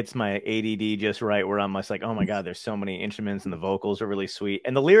like hits my ADD just right, where I'm just like, oh my god, there's so many instruments, and the vocals are really sweet,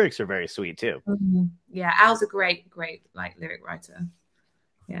 and the lyrics are very sweet too. Yeah, Al's a great like lyric writer.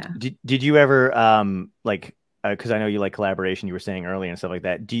 Yeah. Did you ever like? Because I know you like collaboration, you were saying earlier and stuff like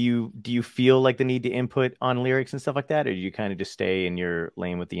that. Do you feel like the need to input on lyrics and stuff like that, or do you kind of just stay in your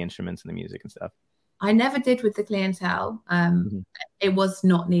lane with the instruments and the music and stuff? I never did with the clientele. It was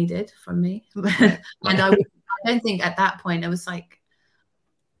not needed from me, and I don't think at that point it was like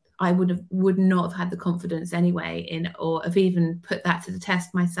I would not have had the confidence anyway or have even put that to the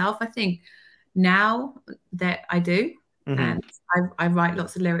test myself. I think now that I do, and I write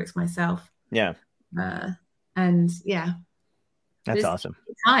lots of lyrics myself. Yeah. And yeah, that's awesome.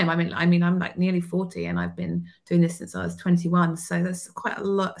 Time. I mean, I'm like nearly 40, and I've been doing this since I was 21. So that's quite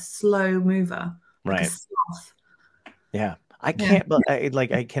a slow mover, right? Yeah, I can't.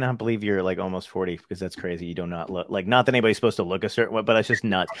 I cannot believe you're like almost 40, because that's crazy. You do not look like, not that anybody's supposed to look a certain way, but that's just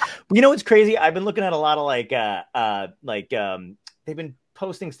nuts. You know what's crazy? I've been looking at a lot of they've been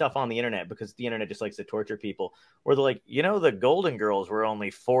posting stuff on the internet, because the internet just likes to torture people, where they're like, you know, the Golden Girls were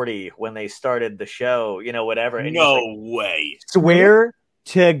only 40 when they started the show, you know, whatever. And no way. Swear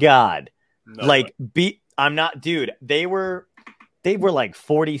to God. No like way. I'm not, dude, they were like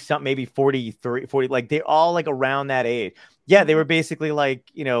 40 something, maybe 43, 40, like they all like around that age. Yeah, they were basically like,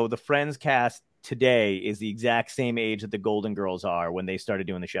 you know, the Friends cast today is the exact same age that the Golden Girls are when they started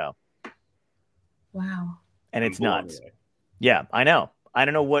doing the show. Wow. And it's nuts. Yeah, I know. I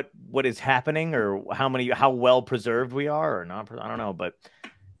don't know what is happening, or how well preserved we are or not. I don't know, but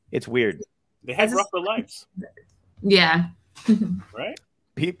it's weird. They had rougher lives. Yeah. Right?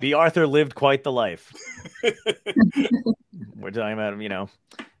 B. Arthur lived quite the life. We're talking about, you know,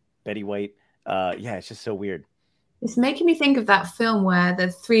 Betty White. Yeah, it's just so weird. It's making me think of that film where the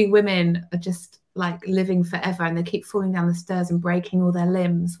three women are just like living forever, and they keep falling down the stairs and breaking all their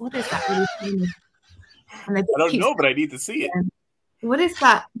limbs. What is that really? And I don't know, but I need to see it. What is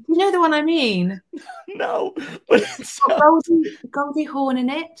that? Do you know the one I mean? No. Goldie Hawn in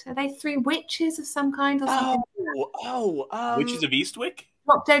it. Are they three witches of some kind or something? Witches of Eastwick?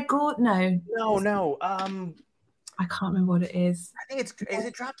 Drop Dead Gorgeous? No. I can't remember what it is. I think is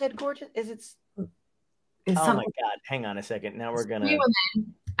it Drop Dead Gorgeous? Is it? It's oh my God! Hang on a second. Now we're gonna.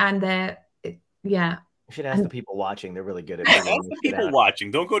 And they're yeah. We should ask the people watching. They're really good at ask the people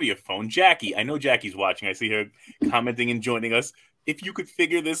watching. Don't go to your phone. Jackie, I know Jackie's watching. I see her commenting and joining us. If you could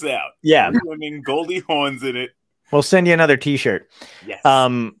figure this out. Yeah. I mean, Goldie Hawn's in it. We'll send you another T-shirt. Yes.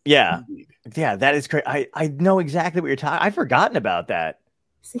 Yeah. Indeed. Yeah, that is great. I know exactly what you're talking. I've forgotten about that.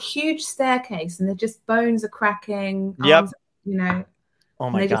 It's a huge staircase, and they're just bones are cracking. Yep. Arms, you know. Oh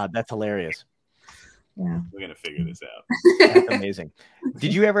my God, that's hilarious. Yeah. We're gonna figure this out. That's amazing.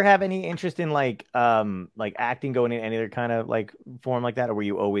 Did you ever have any interest in like acting, going in any other kind of like form like that, or were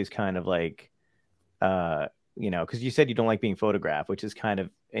you always kind of like you know, because you said you don't like being photographed, which is kind of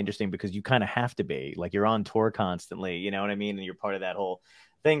interesting because you kind of have to be, like, you're on tour constantly, you know what I mean? And you're part of that whole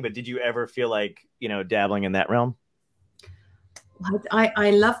thing. But did you ever feel like, you know, dabbling in that realm?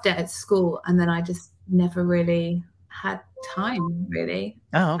 I loved it at school, and then I just never really had time really.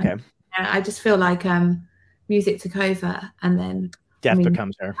 Oh, okay. I just feel like music took over, and then Death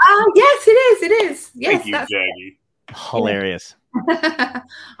becomes her. Oh yes, it is. Yes, thank you, Jackie. Hilarious.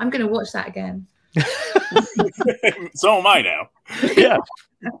 I'm gonna watch that again. So am I now. Yeah.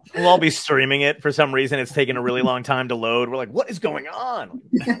 We'll all be streaming it for some reason. It's taking a really long time to load. We're like, what is going on?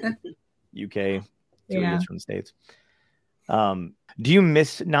 UK, two idiots from the States. Do you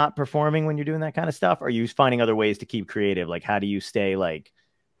miss not performing when you're doing that kind of stuff? Or are you finding other ways to keep creative? Like, how do you stay like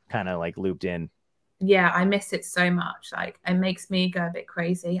kind of like looped in? Yeah, I miss it so much. Like, it makes me go a bit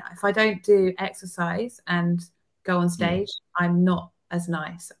crazy. If I don't do exercise and go on stage, I'm not as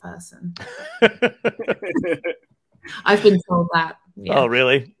nice a person. I've been told that. Yeah. Oh,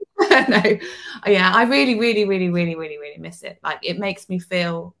 really? No. Yeah, I really, really, really, really, really, really miss it. Like, it makes me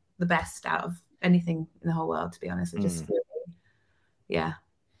feel the best out of anything in the whole world, to be honest. It just feels, yeah,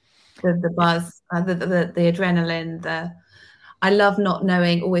 the buzz, the adrenaline, I love not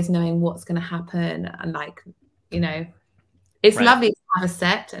knowing, always knowing what's going to happen. And like, you know, it's lovely to have a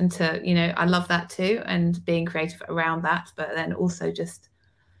set and to, you know, I love that too. And being creative around that, but then also just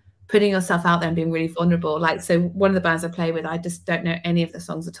putting yourself out there and being really vulnerable. Like, so one of the bands I play with, I just don't know any of the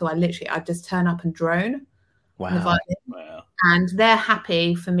songs at all. I just turn up and drone. Wow. And they're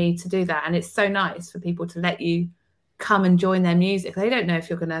happy for me to do that. And it's so nice for people to let you come and join their music. They don't know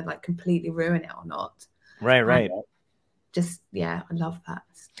if you're going to like completely ruin it or not. Right. Just, yeah, I love that.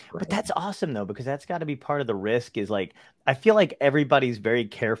 But that's awesome though, because that's got to be part of the risk is like, I feel like everybody's very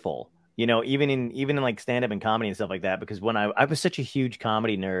careful, you know, even in like stand-up and comedy and stuff like that, because when I was such a huge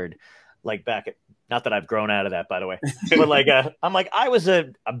comedy nerd, like back at, not that I've grown out of that, by the way, but like, I'm like, I was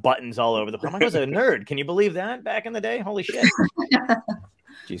a buttons all over the place. I was a nerd. Can you believe that back in the day? Holy shit.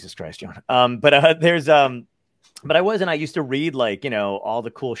 Jesus Christ, John. But I used to read like, you know, all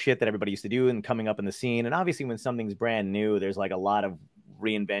the cool shit that everybody used to do and coming up in the scene. And obviously when something's brand new, there's like a lot of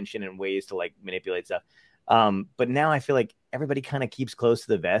reinvention and ways to like manipulate stuff. But now I feel like everybody kind of keeps close to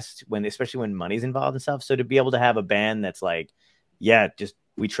the vest especially when money's involved and stuff. So to be able to have a band that's like, yeah, just,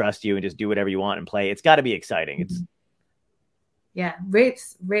 we trust you and just do whatever you want and play. It's got to be exciting. It's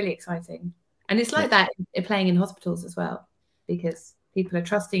really exciting. And it's like that playing in hospitals as well, because people are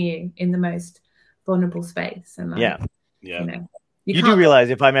trusting you in the most vulnerable space. And like, you know, you do realize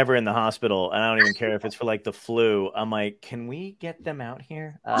if I'm ever in the hospital and I don't even care if it's for like the flu, I'm like, can we get them out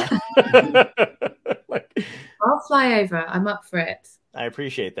here? I'll fly over. I'm up for it. I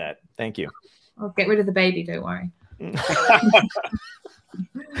appreciate that. Thank you. I'll get rid of the baby. Don't worry.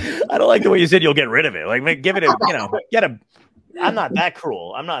 I don't like the way you said you'll get rid of it. Like, give it a, you know, I'm not that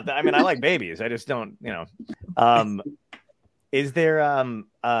cruel. I'm not, I mean, I like babies. I just don't, you know, is there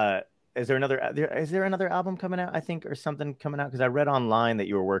another album coming out, I think, or something coming out? Because I read online that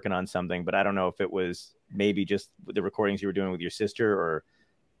you were working on something, but I don't know if it was maybe just the recordings you were doing with your sister or.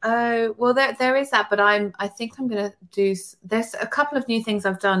 Well, there is that, but I think I'm going to do, there's a couple of new things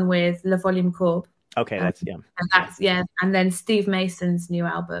I've done with Le Volume Courbe. Okay, that's and then Steve Mason's new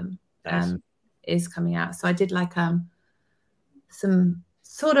album nice. Is coming out. So I did like some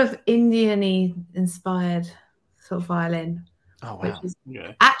sort of Indian-y inspired sort of violin. Oh wow! Which is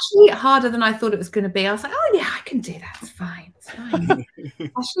actually harder than I thought it was going to be. I was like, oh yeah, I can do that. It's fine. It's fine.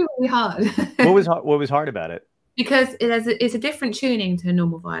 Actually, really hard. What was hard about it? Because it's a different tuning to a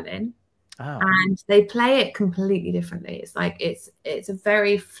normal violin. Oh. And they play it completely differently. It's like it's a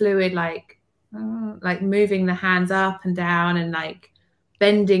very fluid, like moving the hands up and down and like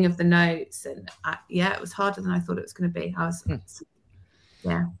bending of the notes. And it was harder than I thought it was going to be. I was,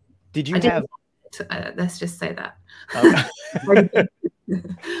 Did you have? Let's just say that. Okay.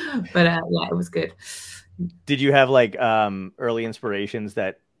 But it was good. Did you have like early inspirations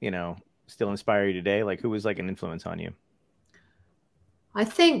that, you know, still inspire you today? Like, who was like an influence on you? I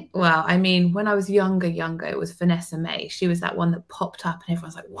think, well, I mean, when I was younger, it was Vanessa May. She was that one that popped up and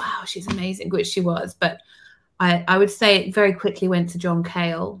everyone's like, wow, she's amazing, which she was. But I would say it very quickly went to John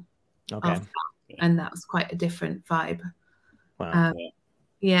Cale. Okay. And that was quite a different vibe. Wow.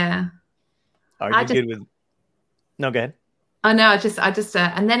 Yeah. Are you good with? No, go ahead. Oh no, I just,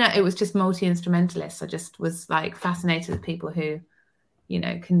 and then it was just multi-instrumentalists. I just was like fascinated with people who, you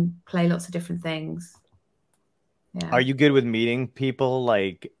know, can play lots of different things. Yeah. Are you good with meeting people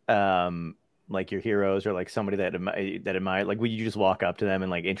like your heroes or like somebody that admire? Like, would you just walk up to them and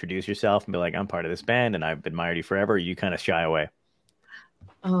like introduce yourself and be like, I'm part of this band and I've admired you forever? Or you kind of shy away?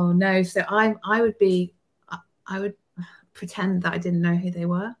 Oh no, so I would pretend that I didn't know who they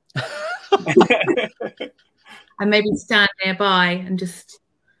were. And maybe stand nearby and just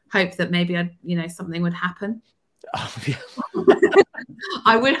hope that maybe something would happen. Oh, yeah.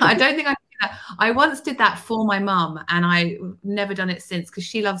 I don't think I could do I once did that for my mum, and I've never done it since because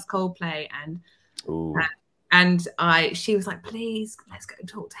she loves Coldplay, and she was like, please, let's go and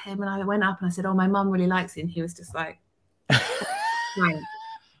talk to him. And I went up and I said, oh, my mum really likes it. And he was just like,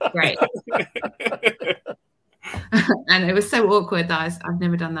 great. And it was so awkward that I've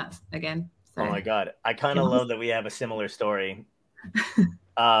never done that again. So. Oh my God. I kind of love that we have a similar story.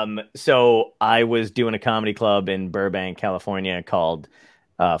 So I was doing a comedy club in Burbank, California called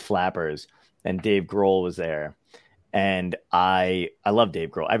Flappers, and Dave Grohl was there. And I love Dave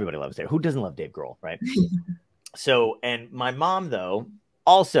Grohl. Everybody loves Dave. Who doesn't love Dave Grohl, right? So, and my mom, though,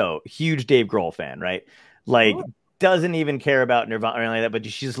 also huge Dave Grohl fan, right? Like, doesn't even care about Nirvana or anything like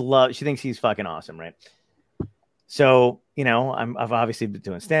that, but she thinks he's fucking awesome, right? So, you know, I've obviously been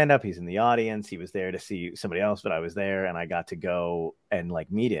doing stand-up. He's in the audience. He was there to see somebody else, but I was there, and I got to go and like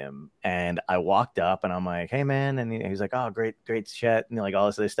meet him. And I walked up, and I'm like, "Hey, man!" And he's like, "Oh, great shit," and like all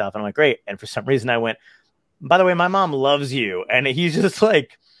this other stuff. And I'm like, "Great!" And for some reason, I went, "By the way, my mom loves you." And he's just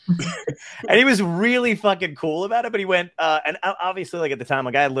like, and he was really fucking cool about it. But he went, and obviously, like at the time,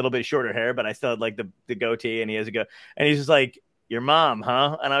 like I had a little bit shorter hair, but I still had like the goatee, and he has a go, and he's just like, "Your mom,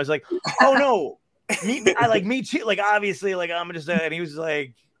 huh?" And I was like, "Oh no." Me too. Like, obviously, like I'm just, and he was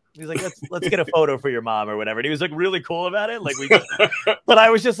like, let's get a photo for your mom or whatever. And he was like really cool about it. Like but I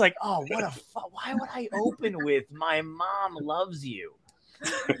was just like, oh, why would I open with my mom loves you?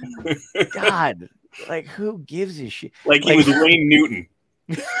 God, like who gives a shit? Like he was Wayne Newton.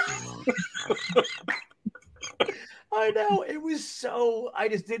 I know, it was so, I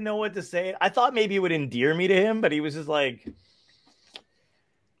just didn't know what to say. I thought maybe it would endear me to him, but he was just like,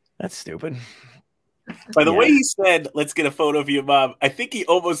 that's stupid. By the way he said, let's get a photo of your mom, I think he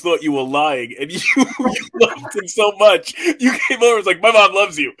almost thought you were lying, and you loved him so much. You came over and was like, my mom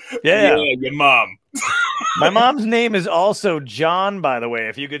loves you. Yeah, your mom. My mom's name is also John, by the way,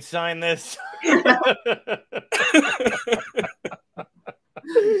 if you could sign this.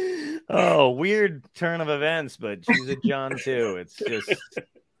 Oh, weird turn of events, but she's a John too. It's just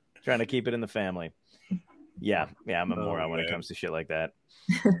trying to keep it in the family. Yeah, I'm a moron when it comes to shit like that.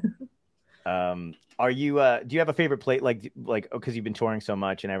 Are you do you have a favorite place, like because you've been touring so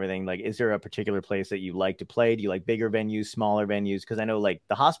much and everything, like is there a particular place that you like to play? Do you like bigger venues, smaller venues? Because I know like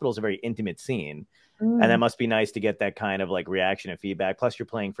the hospital's a very intimate scene, and that must be nice to get that kind of like reaction and feedback. Plus you're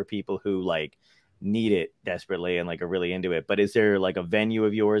playing for people who like need it desperately and like are really into it. But is there like a venue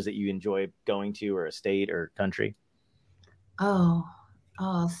of yours that you enjoy going to, or a state or country? Oh,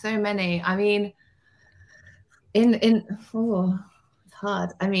 so many. I mean, it's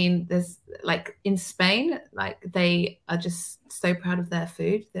hard. I mean, there's like in Spain, like they are just so proud of their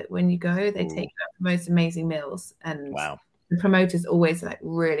food that when you go, they take you out the most amazing meals, and wow, the promoters always like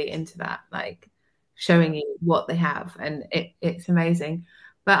really into that, like showing you what they have, and it's amazing.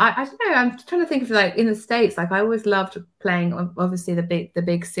 But I don't know, I'm trying to think of like in the States, like I always loved playing obviously the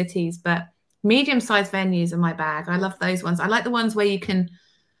big cities, but medium-sized venues are my bag. I love those ones. I like the ones where you can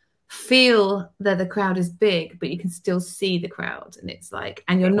feel that the crowd is big, but you can still see the crowd, and it's like,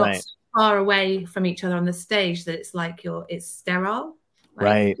 and you're not so far away from each other on the stage that it's like it's sterile. Like,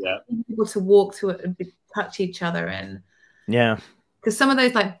 right. Yeah. People to walk to it and touch each other, and yeah. Because some of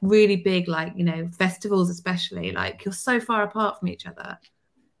those like really big, like, you know, festivals especially, like you're so far apart from each other.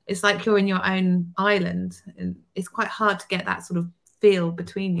 It's like you're in your own island, and it's quite hard to get that sort of feel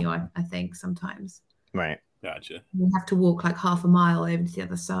between you, I think, sometimes. Right. Gotcha. You have to walk like half a mile over to the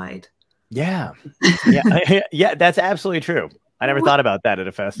other side. Yeah. Yeah, that's absolutely true. I never thought about that at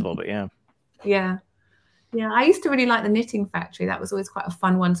a festival, but yeah. Yeah. I used to really like the Knitting Factory. That was always quite a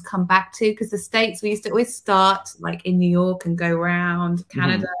fun one to come back to, because the States, we used to always start like in New York and go around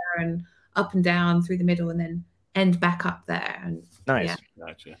Canada and up and down through the middle, and then end back up there. And nice. Yeah.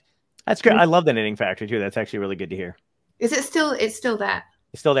 Gotcha. That's great. I love the Knitting Factory too. That's actually really good to hear. Is it still? It's still there.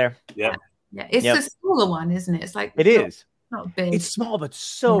 It's still there. Yeah. Yeah. It's the smaller one, isn't it? It's like it is. Not big. It's small, but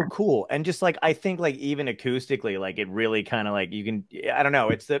so cool. And just like, I think like even acoustically, like it really kind of like you can, I don't know.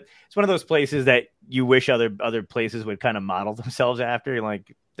 It's one of those places that you wish other places would kind of model themselves after. You're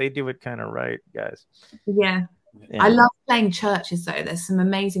like, they do it kind of right, guys. Yeah. I love playing churches though. There's some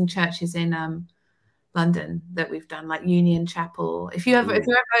amazing churches in London that we've done, like Union Chapel. If you're ever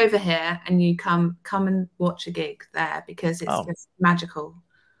over here and you come and watch a gig there, because it's just magical.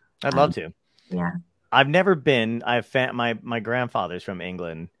 I'd love to. Yeah. I've never been. My grandfather's from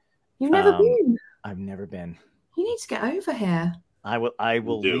England. You've never been? I've never been. You need to get over here. I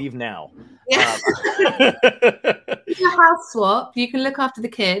will leave now. Yeah. It's a house swap. You can look after the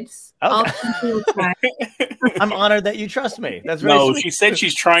kids. Okay. I'm honored that you trust me. That's very sweet. She said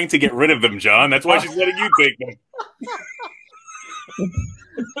she's trying to get rid of them, John. That's why she's letting you take them.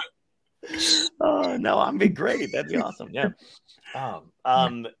 Oh no, I'm be great. That'd be awesome. Yeah.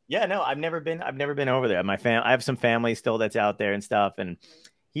 Yeah, no, I've never been over there. I have some family still that's out there and stuff, and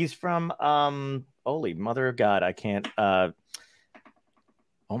he's from holy mother of God, I can't oh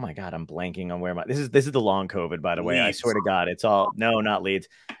my God, I'm blanking on where this is the long COVID, by the way. I swear to God, it's all not Leeds.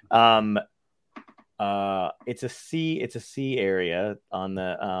 It's a sea area on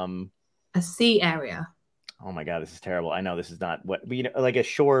the a sea area. Oh my God, this is terrible. I know this is not what like a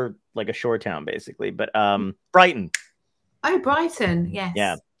shore town basically, but Brighton. Oh, Brighton, yes.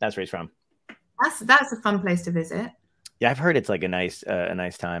 Yeah, that's where he's from. That's a fun place to visit. Yeah, I've heard it's like a nice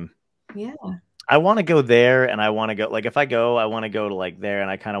time. Yeah. I want to go there, and I want to go like if I go, I want to go to like there, and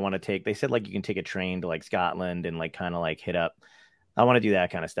I kind of want to take. They said like you can take a train to like Scotland and like kind of like hit up. I want to do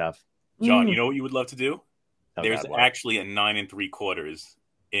that kind of stuff. John, you know what you would love to do? Oh, There's God, actually a 9 3/4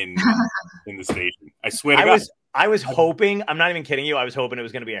 in the station. I swear to God. I was hoping. I'm not even kidding you. I was hoping it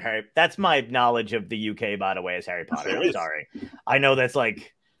was going to be a Harry. That's my knowledge of the UK, by the way, is Harry Potter. I'm sorry. I know that's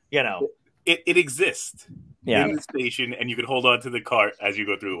like it exists. Yeah. In the station, and you can hold on to the cart as you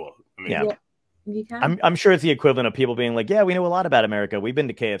go through the wall. I mean, yeah. You can. I'm sure it's the equivalent of people being like, yeah, we know a lot about America. We've been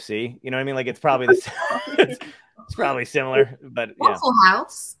to KFC. You know what I mean? Like it's probably it's probably similar, but Waffle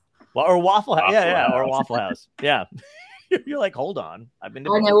House. Well, or Waffle House. Yeah, or Waffle House. Yeah. You're like, hold on. I've been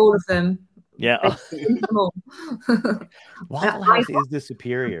to I know all of them. Yeah. Waffle House is the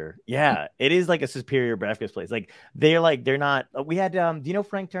superior. Yeah, it is like a superior breakfast place. Like they're not. We had do you know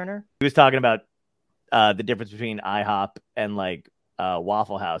Frank Turner? He was talking about the difference between IHOP and like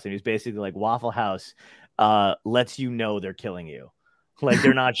Waffle House, and he's basically like Waffle House lets you know they're killing you. Like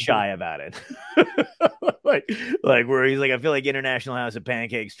they're not shy about it. like where he's like, I feel like International House of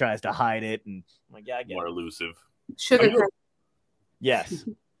Pancakes tries to hide it, and I'm like, yeah, I get more it. elusive. Sugar. Yes,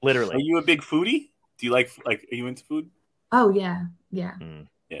 literally. Are you a big foodie? Do you like are you into food? Oh yeah. Yeah.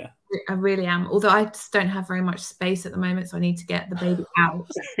 I really am. Although I just don't have very much space at the moment, so I need to get the baby out.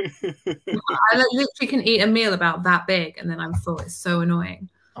 I literally can eat a meal about that big, and then I'm full. It's so annoying.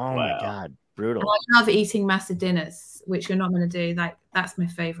 Oh my God, brutal. And I love eating massive dinners, which you're not going to do. Like that's my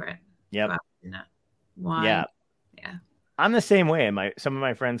favorite. Yep. Why? Yeah. I'm the same way. Some of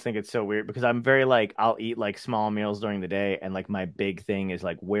my friends think it's so weird because I'm very like I'll eat like small meals during the day, and like my big thing is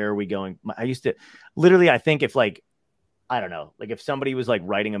like where are we going? I used to literally I think if like I don't know, like if somebody was like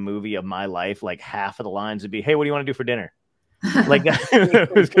writing a movie of my life, like half of the lines would be, "Hey, what do you want to do for dinner?" Like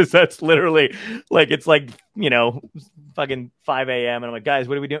that, because that's literally like it's like fucking 5 a.m. and I'm like, guys,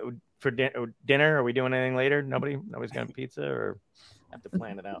 what are we doing for dinner? Are we doing anything later? Nobody's got pizza, or have to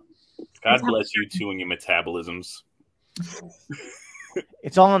plan it out. God bless you two and your metabolisms.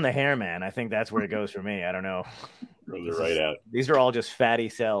 It's all in the hair, man. I think that's where it goes for me. I don't know. Those are right out. These are all just fatty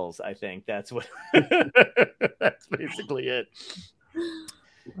cells. I think that's what. That's basically it.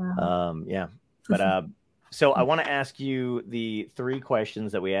 Wow. Yeah, but so I want to ask you the 3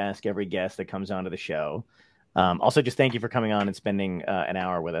 questions that we ask every guest that comes onto the show. Also, just thank you for coming on and spending an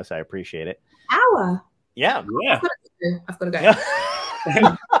hour with us. I appreciate it. Hour. Yeah. I've got to go.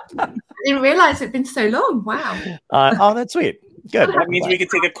 I didn't realize it'd been so long. Wow. Oh, that's sweet. Good. That means we could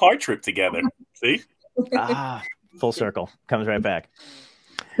take a car trip together. See? Full circle. Comes right back.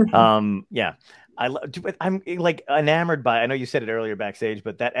 Yeah. I'm like enamored by, I know you said it earlier backstage,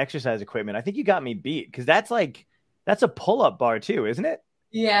 but that exercise equipment, I think you got me beat because that's a pull-up bar too, isn't it?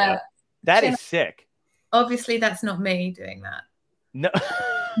 Yeah. That is sick. Obviously, that's not me doing that. No.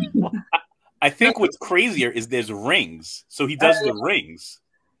 I think what's crazier is there's rings. So he does the rings.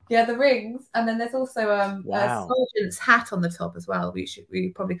 Yeah, the rings. And then there's also wow. a sergeant's hat on the top as well, which we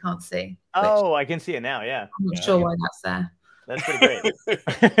probably can't see. Oh, I can see it now, yeah. I'm not sure why that's there. That's pretty great.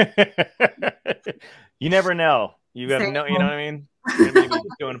 You never know. You got to know, you know what I mean? Maybe you're just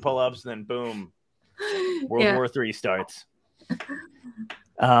doing pull-ups and then boom, World War III starts. Yeah,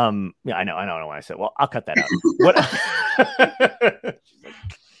 I know. I don't know why I said. Well, I'll cut that out. What?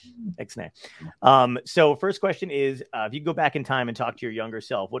 Ixnay. So first question is, if you could go back in time and talk to your younger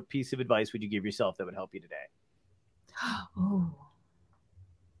self, what piece of advice would you give yourself that would help you today? Oh.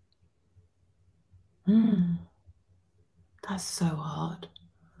 That's so hard.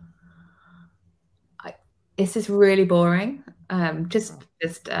 This is really boring. Just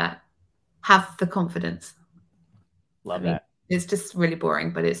have the confidence. Love that. It's just really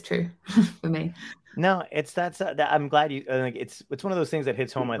boring, but it's true for me. No, I'm glad you. Like, it's one of those things that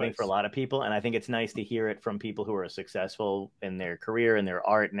hits home, I think, for a lot of people, and I think it's nice to hear it from people who are successful in their career and their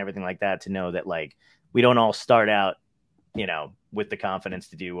art and everything like that. To know that like we don't all start out, with the confidence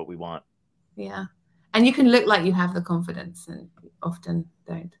to do what we want. Yeah, and you can look like you have the confidence, and often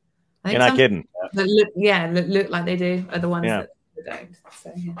don't. You're not kidding. That look like they do are the ones that don't.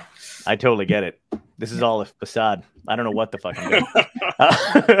 So, yeah. I totally get it. This is all a facade. I don't know what the fuck I'm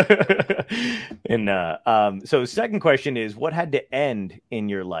doing. So second question is, what had to end in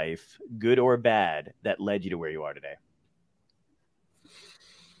your life, good or bad, that led you to where you are today?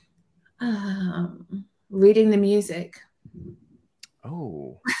 Reading the music.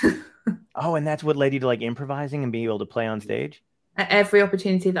 Oh. Oh, and that's what led you to like improvising and being able to play on stage? Every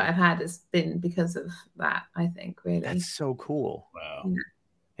opportunity that I've had has been because of that, I think, really. That's so cool. Wow.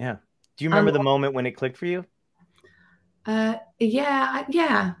 Yeah. Do you remember the moment when it clicked for you? I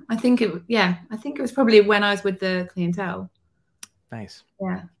think it was probably when I was with the clientele. Nice.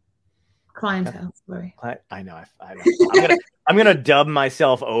 Yeah. Clientele, sorry. I know. I'm gonna dub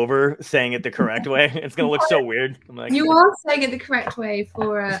myself over saying it the correct way. It's gonna look so weird. I'm like, you are saying it the correct way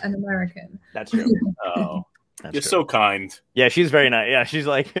for an American. That's true. Oh, that's you're true. so kind. Yeah, she's very nice. Yeah, she's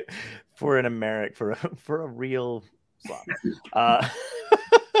like for an American, for a real slob.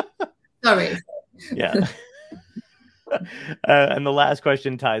 Sorry. Yeah. And the last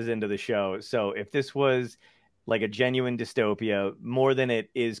question ties into the show. So if this was like a genuine dystopia, more than it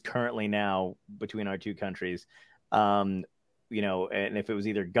is currently now between our two countries, you know, and if it was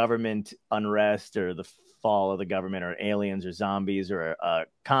either government unrest or the fall of the government or aliens or zombies or a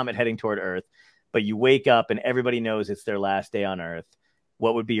comet heading toward Earth, but you wake up and everybody knows it's their last day on Earth,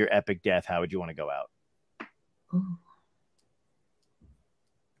 what would be your epic death? How would you want to go out? Ooh.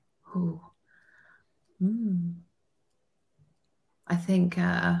 Ooh. I think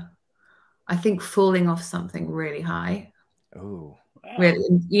falling off something really high. Oh, wow. Really,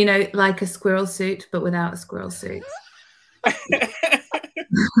 you know, like a squirrel suit, but without a squirrel suit.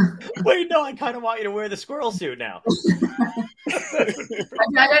 Wait, no, I kind of want you to wear the squirrel suit now.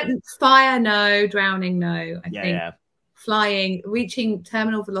 I don't fire, no. Drowning, no. I think flying, reaching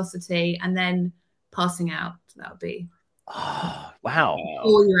terminal velocity, and then passing out. That would be. Oh, wow.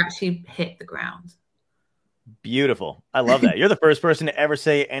 Or you actually hit the ground. Beautiful. I love that. You're the first person to ever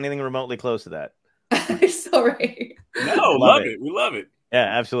say anything remotely close to that. Sorry. No, love it. We love it. Yeah,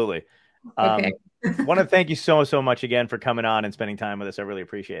 absolutely. Okay. Want to thank you so much again for coming on and spending time with us. I really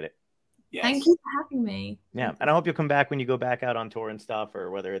appreciate it. Yes. Thank you for having me. Yeah, and I hope you'll come back when you go back out on tour and stuff,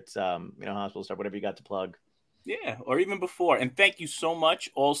 or whether it's you know, hospital stuff, whatever you got to plug. Yeah, or even before. And thank you so much.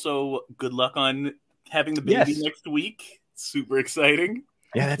 Also, good luck on having the baby next week. Super exciting.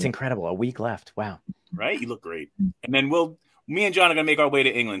 Yeah, that's incredible. A week left. Wow. Right? You look great. And then me and John are gonna make our way to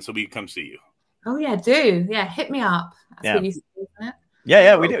England so we can come see you. Oh yeah, do. Yeah, hit me up. That's what you say, isn't it?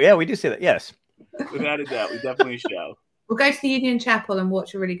 Yeah, we do. Yeah, we do say that. Yes. Without a doubt. We definitely shall. We'll go to the Union Chapel and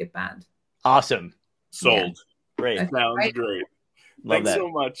watch a really good band. Awesome. Sold. Yeah. Great. Sounds great. Love Thanks that. so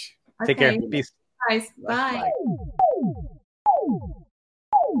much. Take care. Peace. Guys, bye.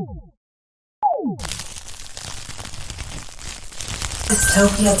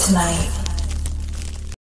 Dystopia Tonight.